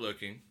they're not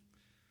looking,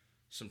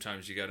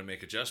 sometimes you got to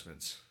make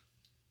adjustments.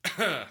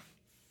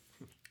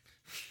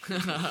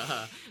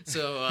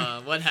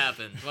 So what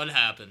happened? What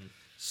happened?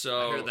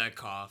 So I heard that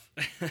cough.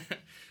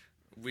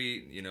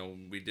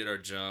 we did our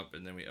jump,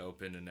 and then we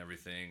opened and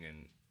everything,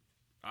 and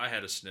I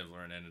had a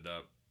sniveler and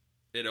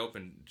it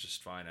opened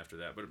just fine after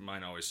that, but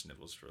mine always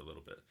snivels for a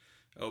little bit.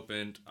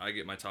 Opened, I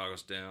get my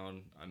toggles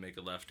down, I make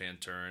a left-hand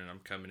turn, I'm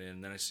coming in,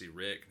 and then I see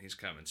Rick, and he's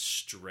coming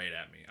straight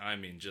at me. I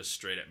mean, just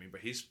straight at me, but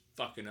he's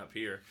fucking up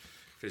here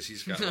because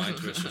he's got line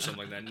twist or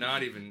something like that.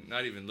 Not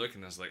even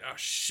looking. I was like, oh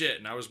shit,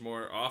 and I was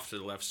more off to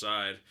the left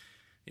side.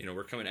 You know,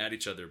 we're coming at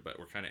each other, but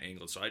we're kind of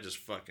angled, so I just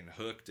fucking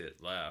hooked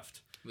it left.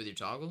 With your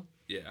toggle?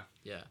 Yeah.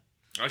 Yeah.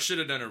 I should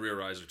have done a rear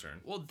riser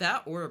turn. Well,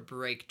 that or a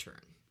brake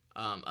turn.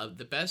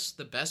 The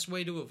best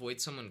way to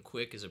avoid someone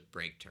quick is a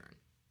brake turn.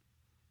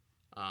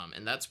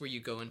 And that's where you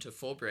go into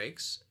full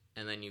brakes,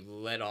 and then you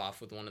let off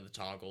with one of the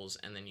toggles,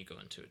 and then you go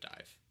into a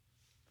dive.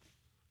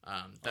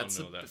 I'll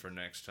know that for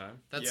next time.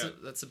 That's Yeah.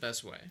 That's the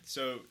best way.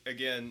 So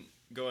again,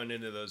 going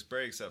into those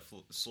brakes, that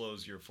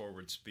slows your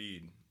forward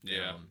speed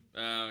down,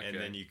 Okay. and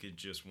then you could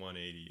just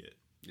 180 it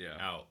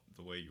out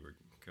the way you were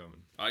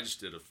coming. I just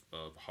did a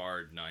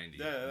hard 90.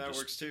 Yeah, that Just-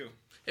 works too.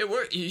 It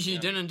worked. You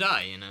didn't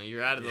die. You know,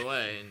 you're out of the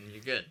way, and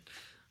you're good.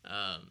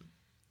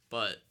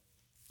 But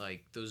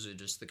like those are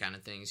just the kind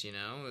of things, you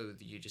know.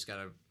 You just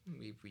gotta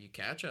we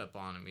catch up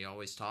on, and we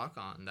always talk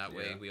on. That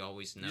way, Yeah. we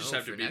always know You just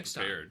have for to be next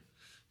prepared. time.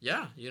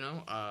 Yeah, you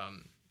know,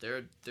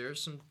 there are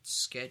some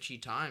sketchy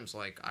times.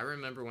 Like I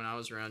remember when I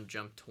was around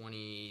jump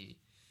 21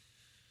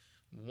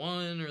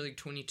 or like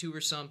 22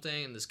 or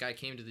something, and this guy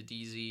came to the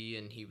DZ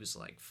and he was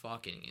like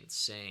fucking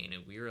insane,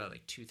 and we were at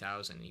like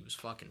 2000, and he was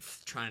fucking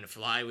trying to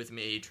fly with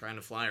me, trying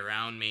to fly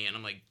around me, and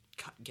I'm like,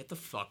 get the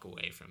fuck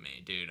away from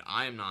me, dude.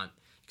 I am not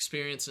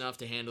experienced enough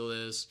to handle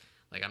this.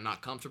 Like, I'm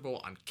not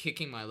comfortable. I'm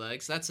kicking my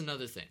legs. That's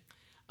another thing.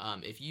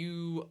 If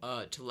you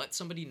to let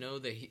somebody know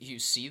that you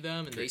see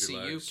them and they Kick see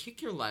your you, legs.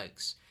 kick your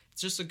legs.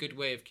 It's just a good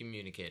way of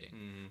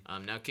communicating.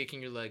 Now,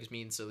 kicking your legs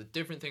means a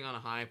different thing on a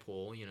high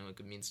pole. You know,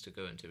 it means to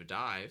go into a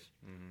dive.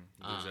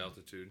 Lose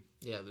altitude.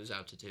 Yeah, lose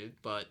altitude.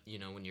 But, you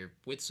know, when you're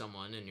with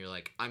someone and you're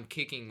like, I'm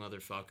kicking,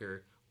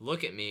 motherfucker,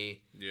 look at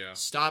me. Yeah.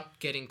 Stop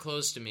getting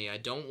close to me. I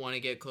don't want to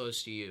get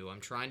close to you.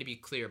 I'm trying to be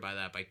clear by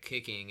that, by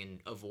kicking and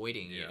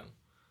avoiding you.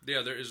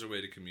 Yeah, there is a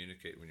way to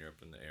communicate when you're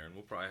up in the air, and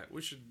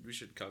we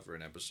should cover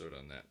an episode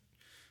on that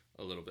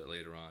a little bit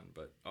later on.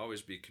 But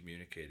always be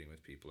communicating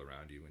with people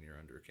around you when you're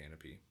under a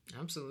canopy.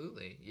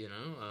 Absolutely. You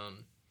know,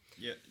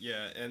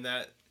 Yeah, and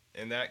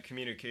that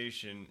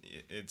communication,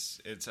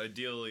 it's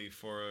ideally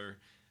for,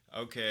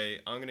 okay,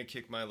 I'm gonna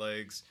kick my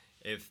legs.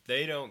 If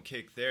they don't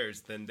kick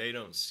theirs, then they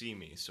don't see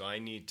me, so I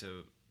need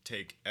to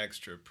take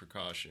extra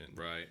precaution,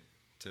 Right.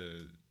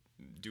 to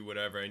do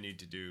whatever I need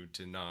to do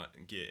to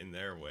not get in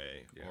their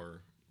way, Yeah.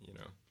 or you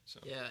know.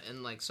 So yeah,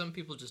 and like some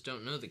people just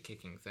don't know the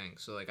kicking thing.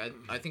 So like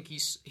I think he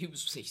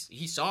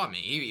saw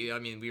me. I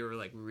mean, we were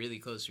like really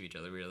close to each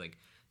other. We were like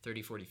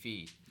 30, 40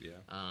 feet. Yeah.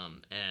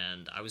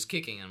 And I was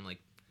kicking, and I'm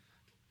like,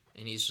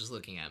 and he's just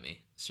looking at me,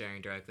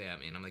 staring directly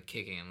at me, and I'm like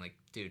kicking. I'm like,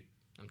 dude,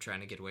 I'm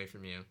trying to get away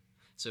from you.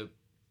 So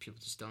people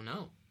just don't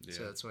know. Yeah.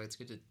 So that's why it's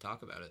good to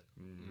talk about it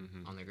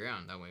on the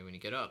ground. That way, when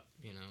you get up,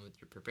 you know,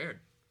 you're prepared.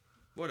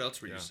 What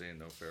else were you Yeah. saying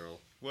though, Farrell?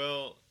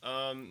 well,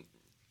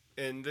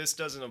 and this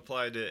doesn't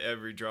apply to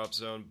every drop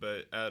zone,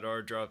 but at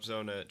our drop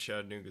zone at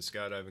Chattanooga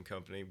Skydiving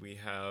Company, we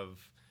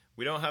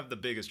don't have the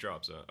biggest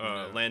drop zone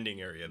landing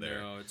area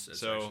there. No, it's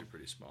So- actually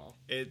pretty small.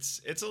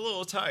 It's a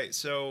little tight.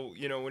 So,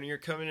 you know, when you're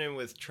coming in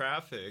with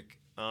traffic,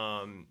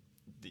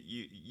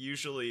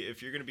 usually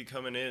if you're going to be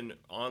coming in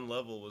on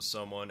level with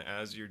someone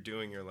as you're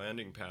doing your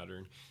landing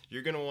pattern,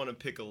 you're going to want to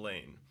pick a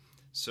lane.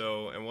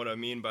 So, and what I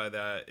mean by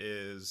that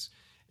is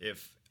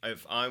if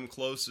I'm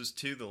closest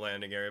to the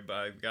landing area, but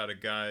I've got a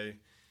guy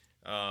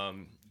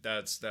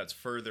that's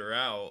further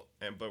out,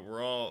 but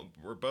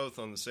we're both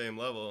on the same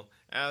level.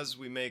 As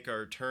we make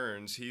our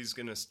turns, he's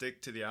gonna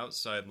stick to the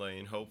outside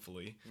lane,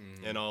 hopefully,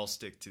 and I'll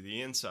stick to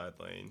the inside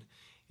lane,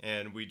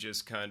 and we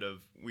just kind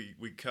of we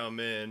come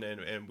in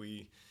and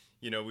we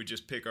we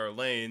just pick our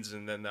lanes,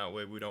 and then that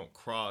way we don't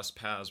cross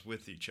paths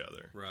with each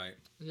other. Right.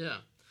 Yeah.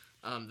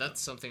 That's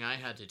something I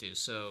had to do.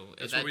 So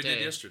That's that what we day,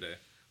 did yesterday.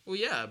 Well,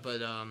 yeah, but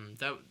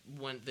that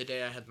when the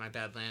day I had my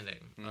bad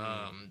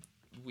landing,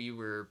 we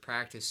were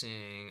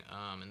practicing,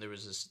 and there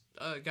was this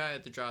guy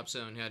at the drop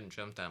zone who hadn't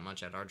jumped that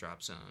much at our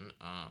drop zone,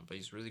 but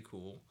he's really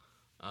cool.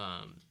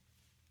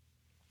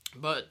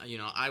 But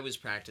I was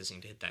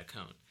practicing to hit that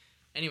cone.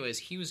 Anyways,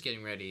 he was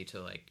getting ready to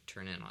like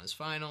turn in on his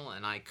final,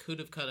 and I could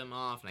have cut him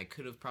off, and I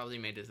could have probably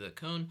made it to the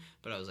cone,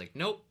 but I was like,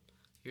 nope.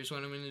 Here's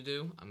what I'm going to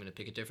do. I'm going to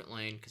pick a different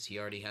lane because he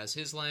already has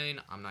his lane.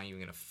 I'm not even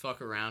going to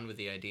fuck around with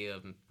the idea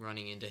of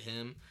running into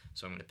him.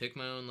 So I'm going to pick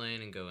my own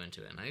lane and go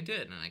into it. And I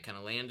did. And I kind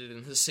of landed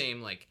in the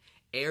same, like,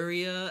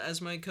 area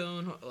as my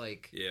cone.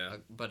 Like, Yeah.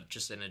 But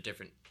just in a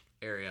different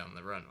area on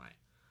the runway.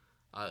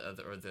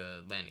 Or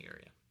the landing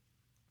area.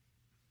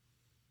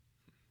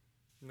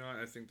 No,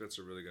 I think that's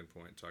a really good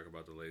point. Talk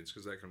about the lanes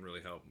because that can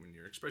really help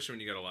especially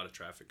when you got a lot of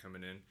traffic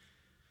coming in.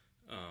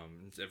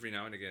 Every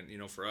now and again,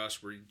 for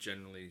us, we're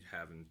generally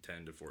having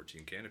 10 to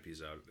 14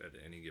 canopies out at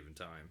any given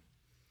time.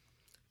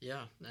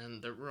 Yeah,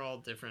 and we're all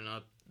different.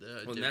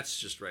 And that's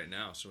just right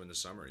now. So in the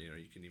summer, you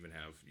can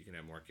have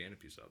more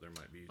canopies out. There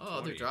might be 20.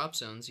 Other drop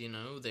zones.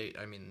 Look at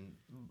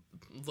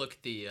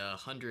the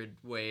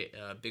 100-way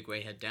big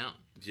way head down.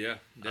 Yeah.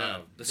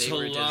 That's They a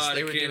were lot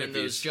they of were canopies. doing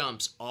those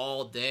jumps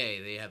all day.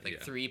 They had like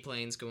Yeah. 3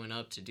 planes going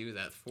up to do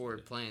that, 4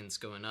 planes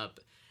going up,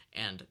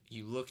 and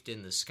you looked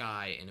in the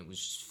sky and it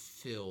was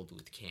filled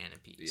with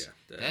canopies.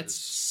 Yeah, that's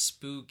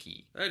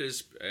spooky. That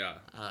is, yeah.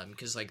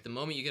 Because like the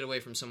moment you get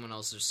away from someone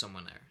else, there's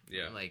someone there.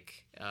 Yeah.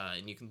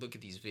 And you can look at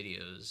these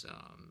videos.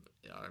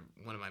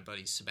 One of my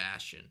buddies,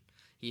 Sebastian,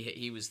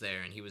 he was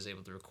there and he was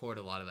able to record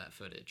a lot of that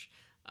footage,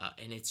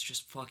 and it's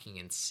just fucking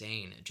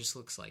insane. It just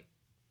looks like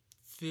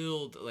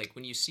filled, like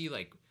when you see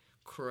like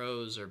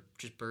crows or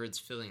just birds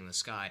filling the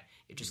sky,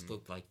 it just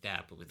looked like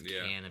that, but with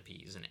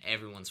canopies, and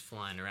everyone's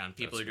flying around.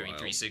 People That's are doing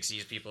wild.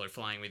 360s, people are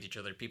flying with each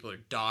other, people are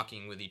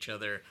docking with each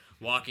other,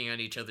 walking on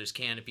each other's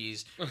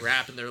canopies,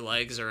 wrapping their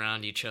legs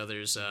around each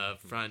other's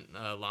front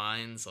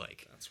lines.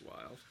 Like, That's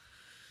wild.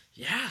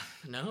 yeah,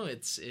 no,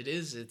 it's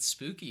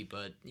spooky,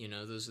 but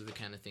those are the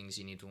kind of things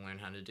you need to learn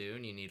how to do,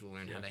 and you need to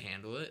learn how to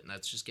handle it, and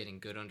that's just getting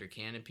good under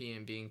canopy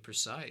and being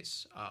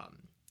precise.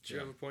 Do you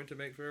have a point to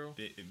make, Farrell?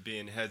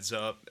 Being heads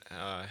up,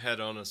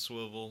 head on a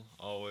swivel,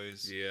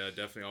 always. Yeah,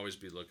 definitely always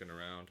be looking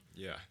around.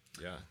 Yeah.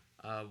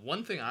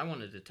 One thing I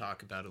wanted to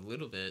talk about a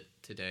little bit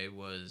today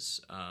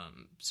was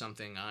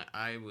something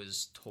I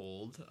was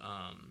told.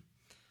 I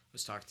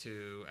was talked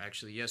to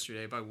actually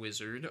yesterday by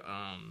Wizard.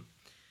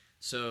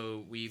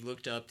 So we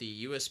looked up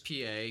the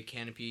USPA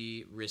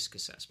Canopy Risk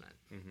Assessment,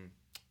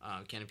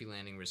 Canopy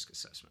Landing Risk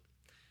Assessment,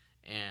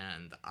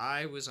 and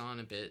I was on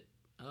a bit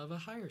of a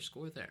higher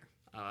score there.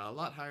 A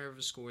lot higher of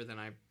a score than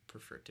I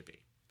prefer to be.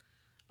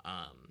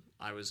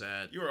 I was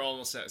at... You were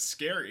almost that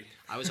scary.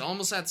 I was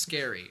almost at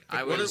scary.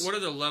 What are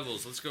the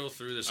levels? Let's go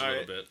through this a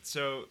little bit.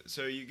 So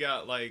you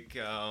got like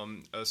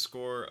a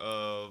score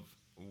of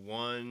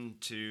 1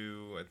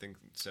 to I think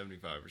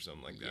 75 or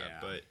something like that. Yeah.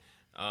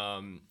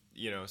 But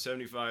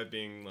 75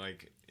 being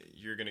like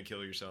you're gonna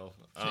kill yourself.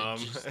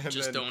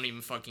 Just don't even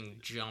fucking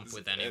jump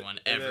with anyone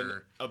and ever.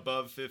 then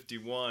above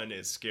 51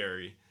 is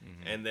scary,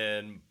 and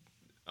then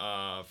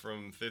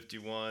from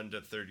 51 to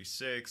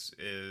 36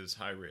 is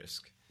high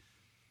risk.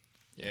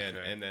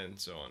 And then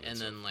so on. And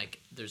then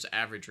like there's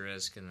average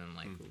risk and then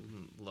like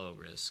low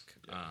risk.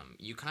 Yeah.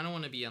 You kind of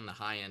want to be on the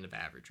high end of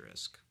average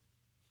risk.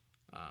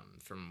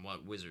 From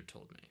what Wizard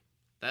told me,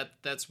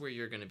 that's where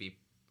you're going to be.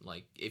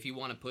 Like if you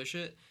want to push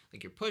it,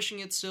 like you're pushing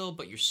it still,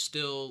 but you're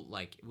still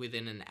like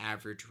within an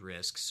average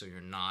risk, so you're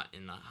not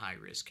in the high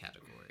risk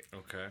category.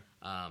 Okay.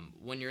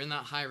 When you're in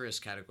that high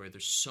risk category,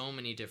 there's so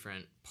many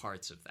different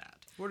parts of that.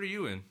 What are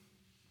you in?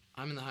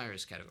 I'm in the high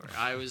risk category.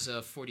 I was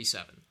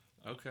 47.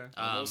 Okay.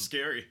 Almost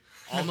scary.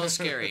 Almost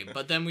scary.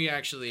 But then we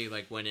actually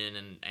like went in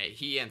and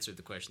he answered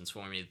the questions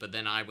for me. But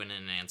then I went in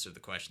and answered the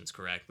questions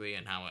correctly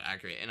and how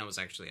accurate. And I was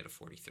actually at a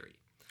 43.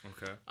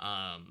 Okay.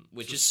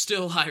 Which is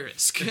still high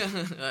risk.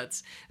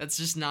 That's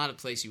just not a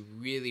place you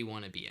really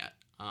want to be at.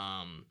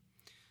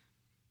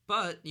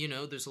 But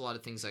there's a lot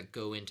of things that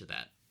go into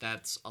that.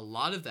 A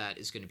lot of that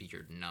is going to be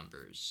your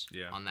numbers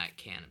on that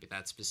canopy,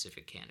 that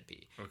specific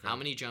canopy. Okay. How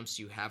many jumps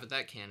do you have at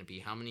that canopy?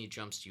 How many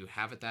jumps do you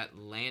have at that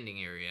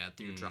landing area at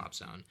your drop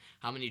zone?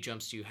 How many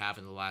jumps do you have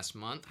in the last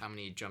month? How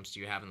many jumps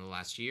do you have in the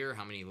last year?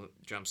 How many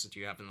jumps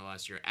do you have in the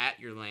last year at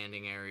your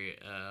landing area,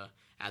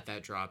 at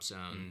that drop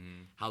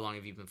zone? How long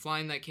have you been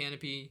flying that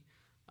canopy?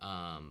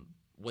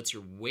 What's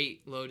your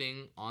weight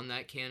loading on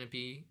that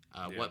canopy?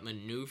 What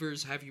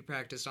maneuvers have you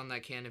practiced on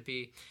that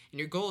canopy? And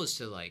your goal is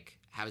to like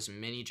have as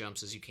many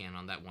jumps as you can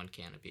on that one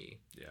canopy.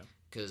 Yeah.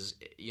 Because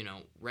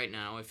right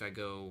now if I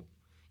go,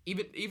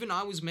 even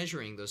I was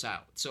measuring those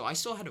out, so I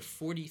still had a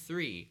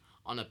 43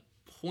 on a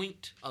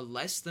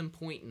less than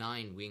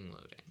 0.9 wing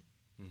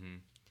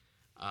loading.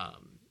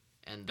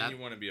 And that And you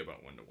want to be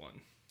about 1-to-1.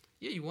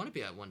 yeah, you want to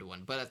be at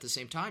 1-to-1, but at the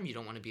same time, you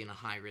don't want to be in a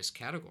high risk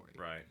category.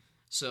 Right.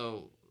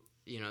 So,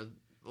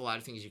 a lot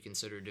of things you can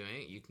consider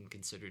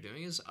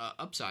doing is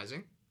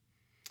upsizing.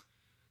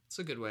 It's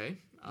a good way.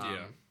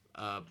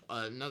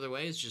 Another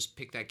way is just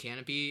pick that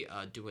canopy,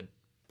 do a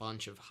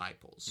bunch of high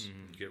pulls.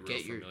 Get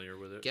familiar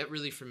with it. Get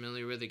really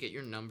familiar with it. Get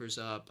your numbers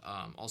up.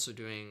 Also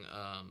doing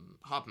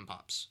hop and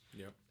pops.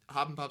 Yep.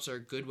 Hop and pops are a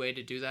good way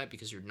to do that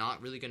because you're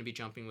not really going to be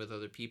jumping with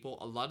other people.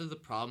 A lot of the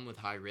problem with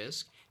high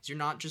risk is you're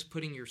not just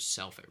putting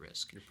yourself at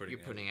risk. You're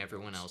putting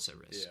everyone else at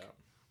risk.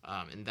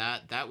 Yeah. And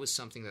that was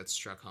something that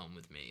struck home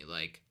with me.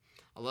 Like,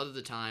 a lot of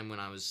the time when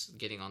I was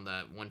getting on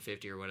that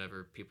 150 or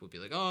whatever, people would be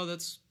like, "Oh,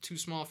 that's too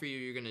small for you.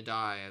 You're gonna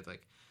die." I was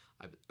like,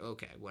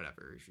 "Okay,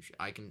 whatever.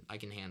 I can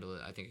handle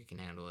it. I think I can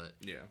handle it."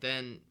 Yeah.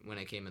 Then when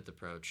I came at the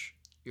approach,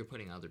 you're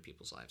putting other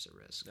people's lives at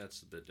risk.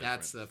 That's a bit different.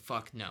 That's the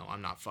fuck. No,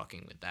 I'm not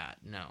fucking with that.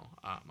 No,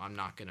 I'm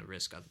not gonna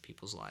risk other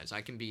people's lives.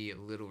 I can be a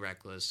little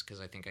reckless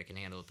because I think I can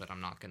handle it, but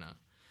I'm not gonna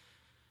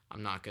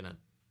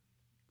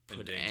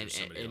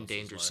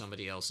endanger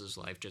somebody else's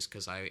life just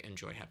because I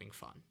enjoy having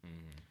fun.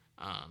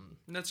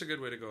 And that's a good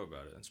way to go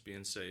about it. That's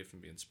being safe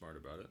and being smart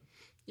about it.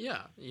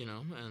 Yeah,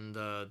 and And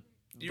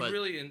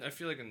I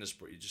feel like in this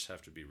sport, you just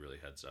have to be really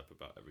heads up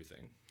about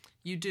everything.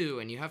 you do,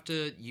 and you have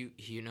to.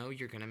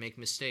 You're gonna make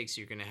mistakes.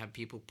 You're gonna have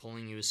people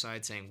pulling you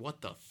aside saying,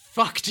 "What the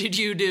fuck did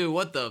you do?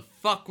 What the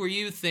fuck were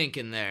you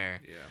thinking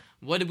there? Yeah.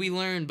 What did we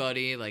learn,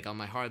 buddy? Like on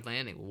my hard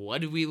landing,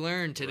 what did we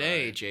learn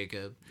today, Right.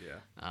 Jacob?" Yeah.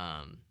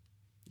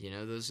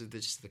 Those are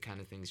just the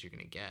kind of things you're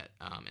going to get.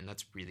 And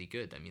that's really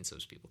good. That means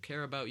those people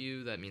care about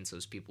you. That means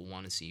those people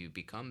want to see you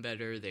become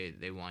better.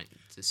 They want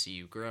to see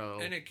you grow.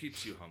 And it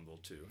keeps you humble,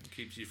 too. It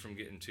keeps you from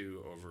getting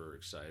too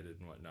overexcited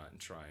and whatnot and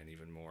trying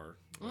even more.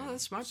 Well,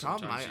 that's my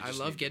problem. Sometimes you I just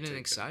love need to getting take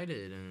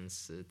excited, and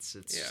it's Yeah.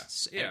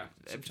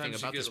 everything Sometimes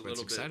about you this get a sport's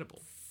little bit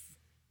excitable.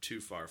 too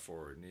far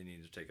forward and you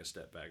need to take a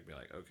step back and be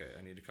like, okay,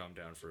 I need to calm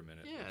down for a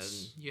minute. Yeah,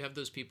 and you have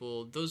those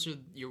people. Those are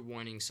your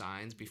warning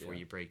signs before Yeah.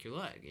 you break your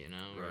leg,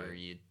 or Right.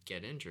 you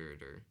get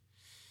injured, or.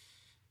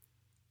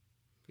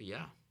 But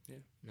yeah.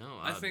 No,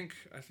 I think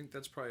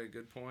that's probably a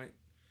good point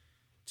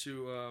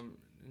to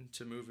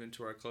move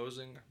into our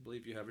closing. I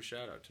believe you have a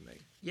shout out to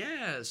make.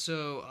 Yeah,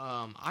 so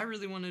I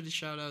really wanted to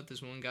shout out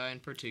this one guy in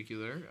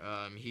particular.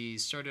 He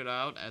started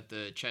out at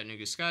the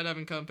Chattanooga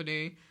Skydiving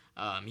Company.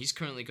 He's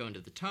currently going to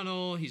the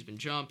tunnel. He's been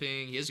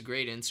jumping. He has a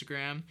great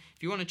Instagram.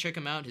 If you want to check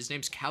him out, his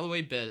name's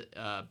Callaway Bennett.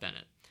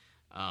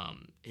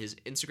 His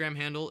Instagram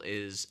handle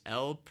is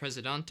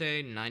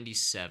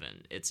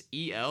elpresidente97. It's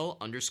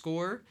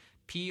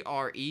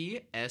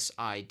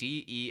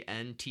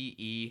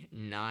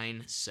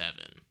EL_PRESIDENTE97.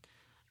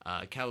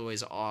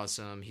 Callaway's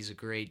awesome. He's a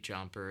great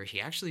jumper.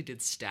 He actually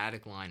did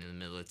static line in the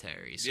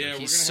military, so Yeah,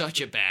 he's such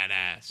a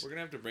badass. We're going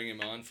to have to bring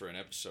him on for an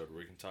episode where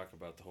we can talk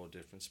about the whole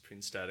difference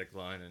between static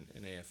line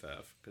and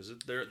AFF. Because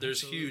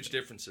there's huge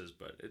differences,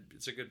 but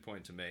it's a good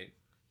point to make.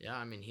 Yeah,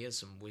 I mean, he has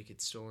some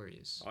wicked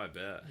stories. Oh, I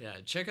bet. Yeah,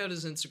 check out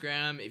his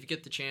Instagram. If you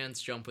get the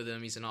chance, jump with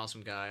him. He's an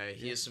awesome guy.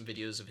 He has some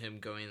videos of him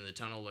going in the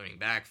tunnel, learning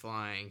back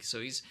flying.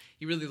 So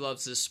he really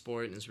loves this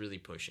sport and is really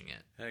pushing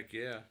it. Heck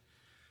yeah.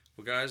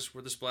 Well, guys,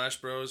 we're the Splash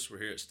Bros. We're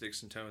here at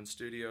Sticks and Tones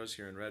Studios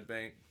here in Red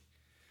Bank.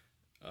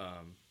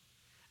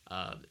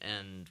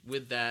 And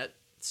with that,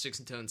 Sticks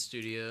and Tones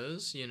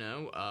Studios,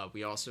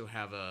 we also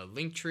have a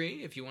link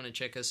tree if you want to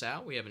check us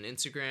out. We have an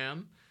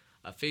Instagram,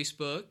 a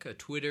Facebook, a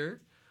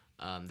Twitter.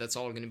 That's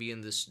all going to be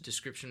in this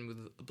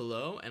description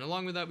below. And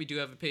along with that, we do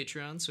have a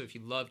Patreon. So if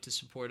you'd love to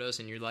support us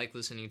and you like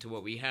listening to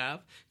what we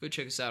have, go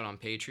check us out on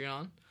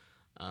Patreon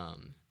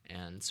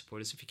and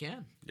support us if you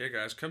can. Yeah,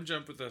 guys, come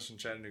jump with us in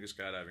Chattanooga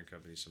Skydiving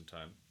Company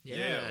sometime.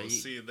 Yeah, we'll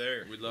see you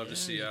there. We'd love to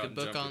see you you out can and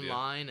book jump with you.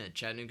 online at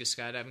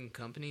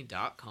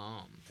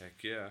ChattanoogaSkydivingCompany.com.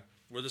 Heck yeah.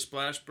 We're the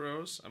Splash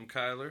Bros. I'm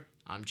Kyler.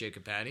 I'm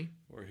Jacob Patty.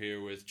 We're here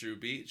with Drew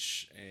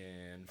Beach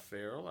and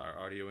Farrell, our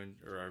audio and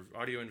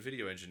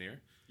video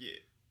engineer. Yeah.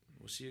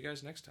 We'll see you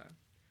guys next time.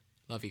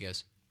 Love you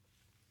guys.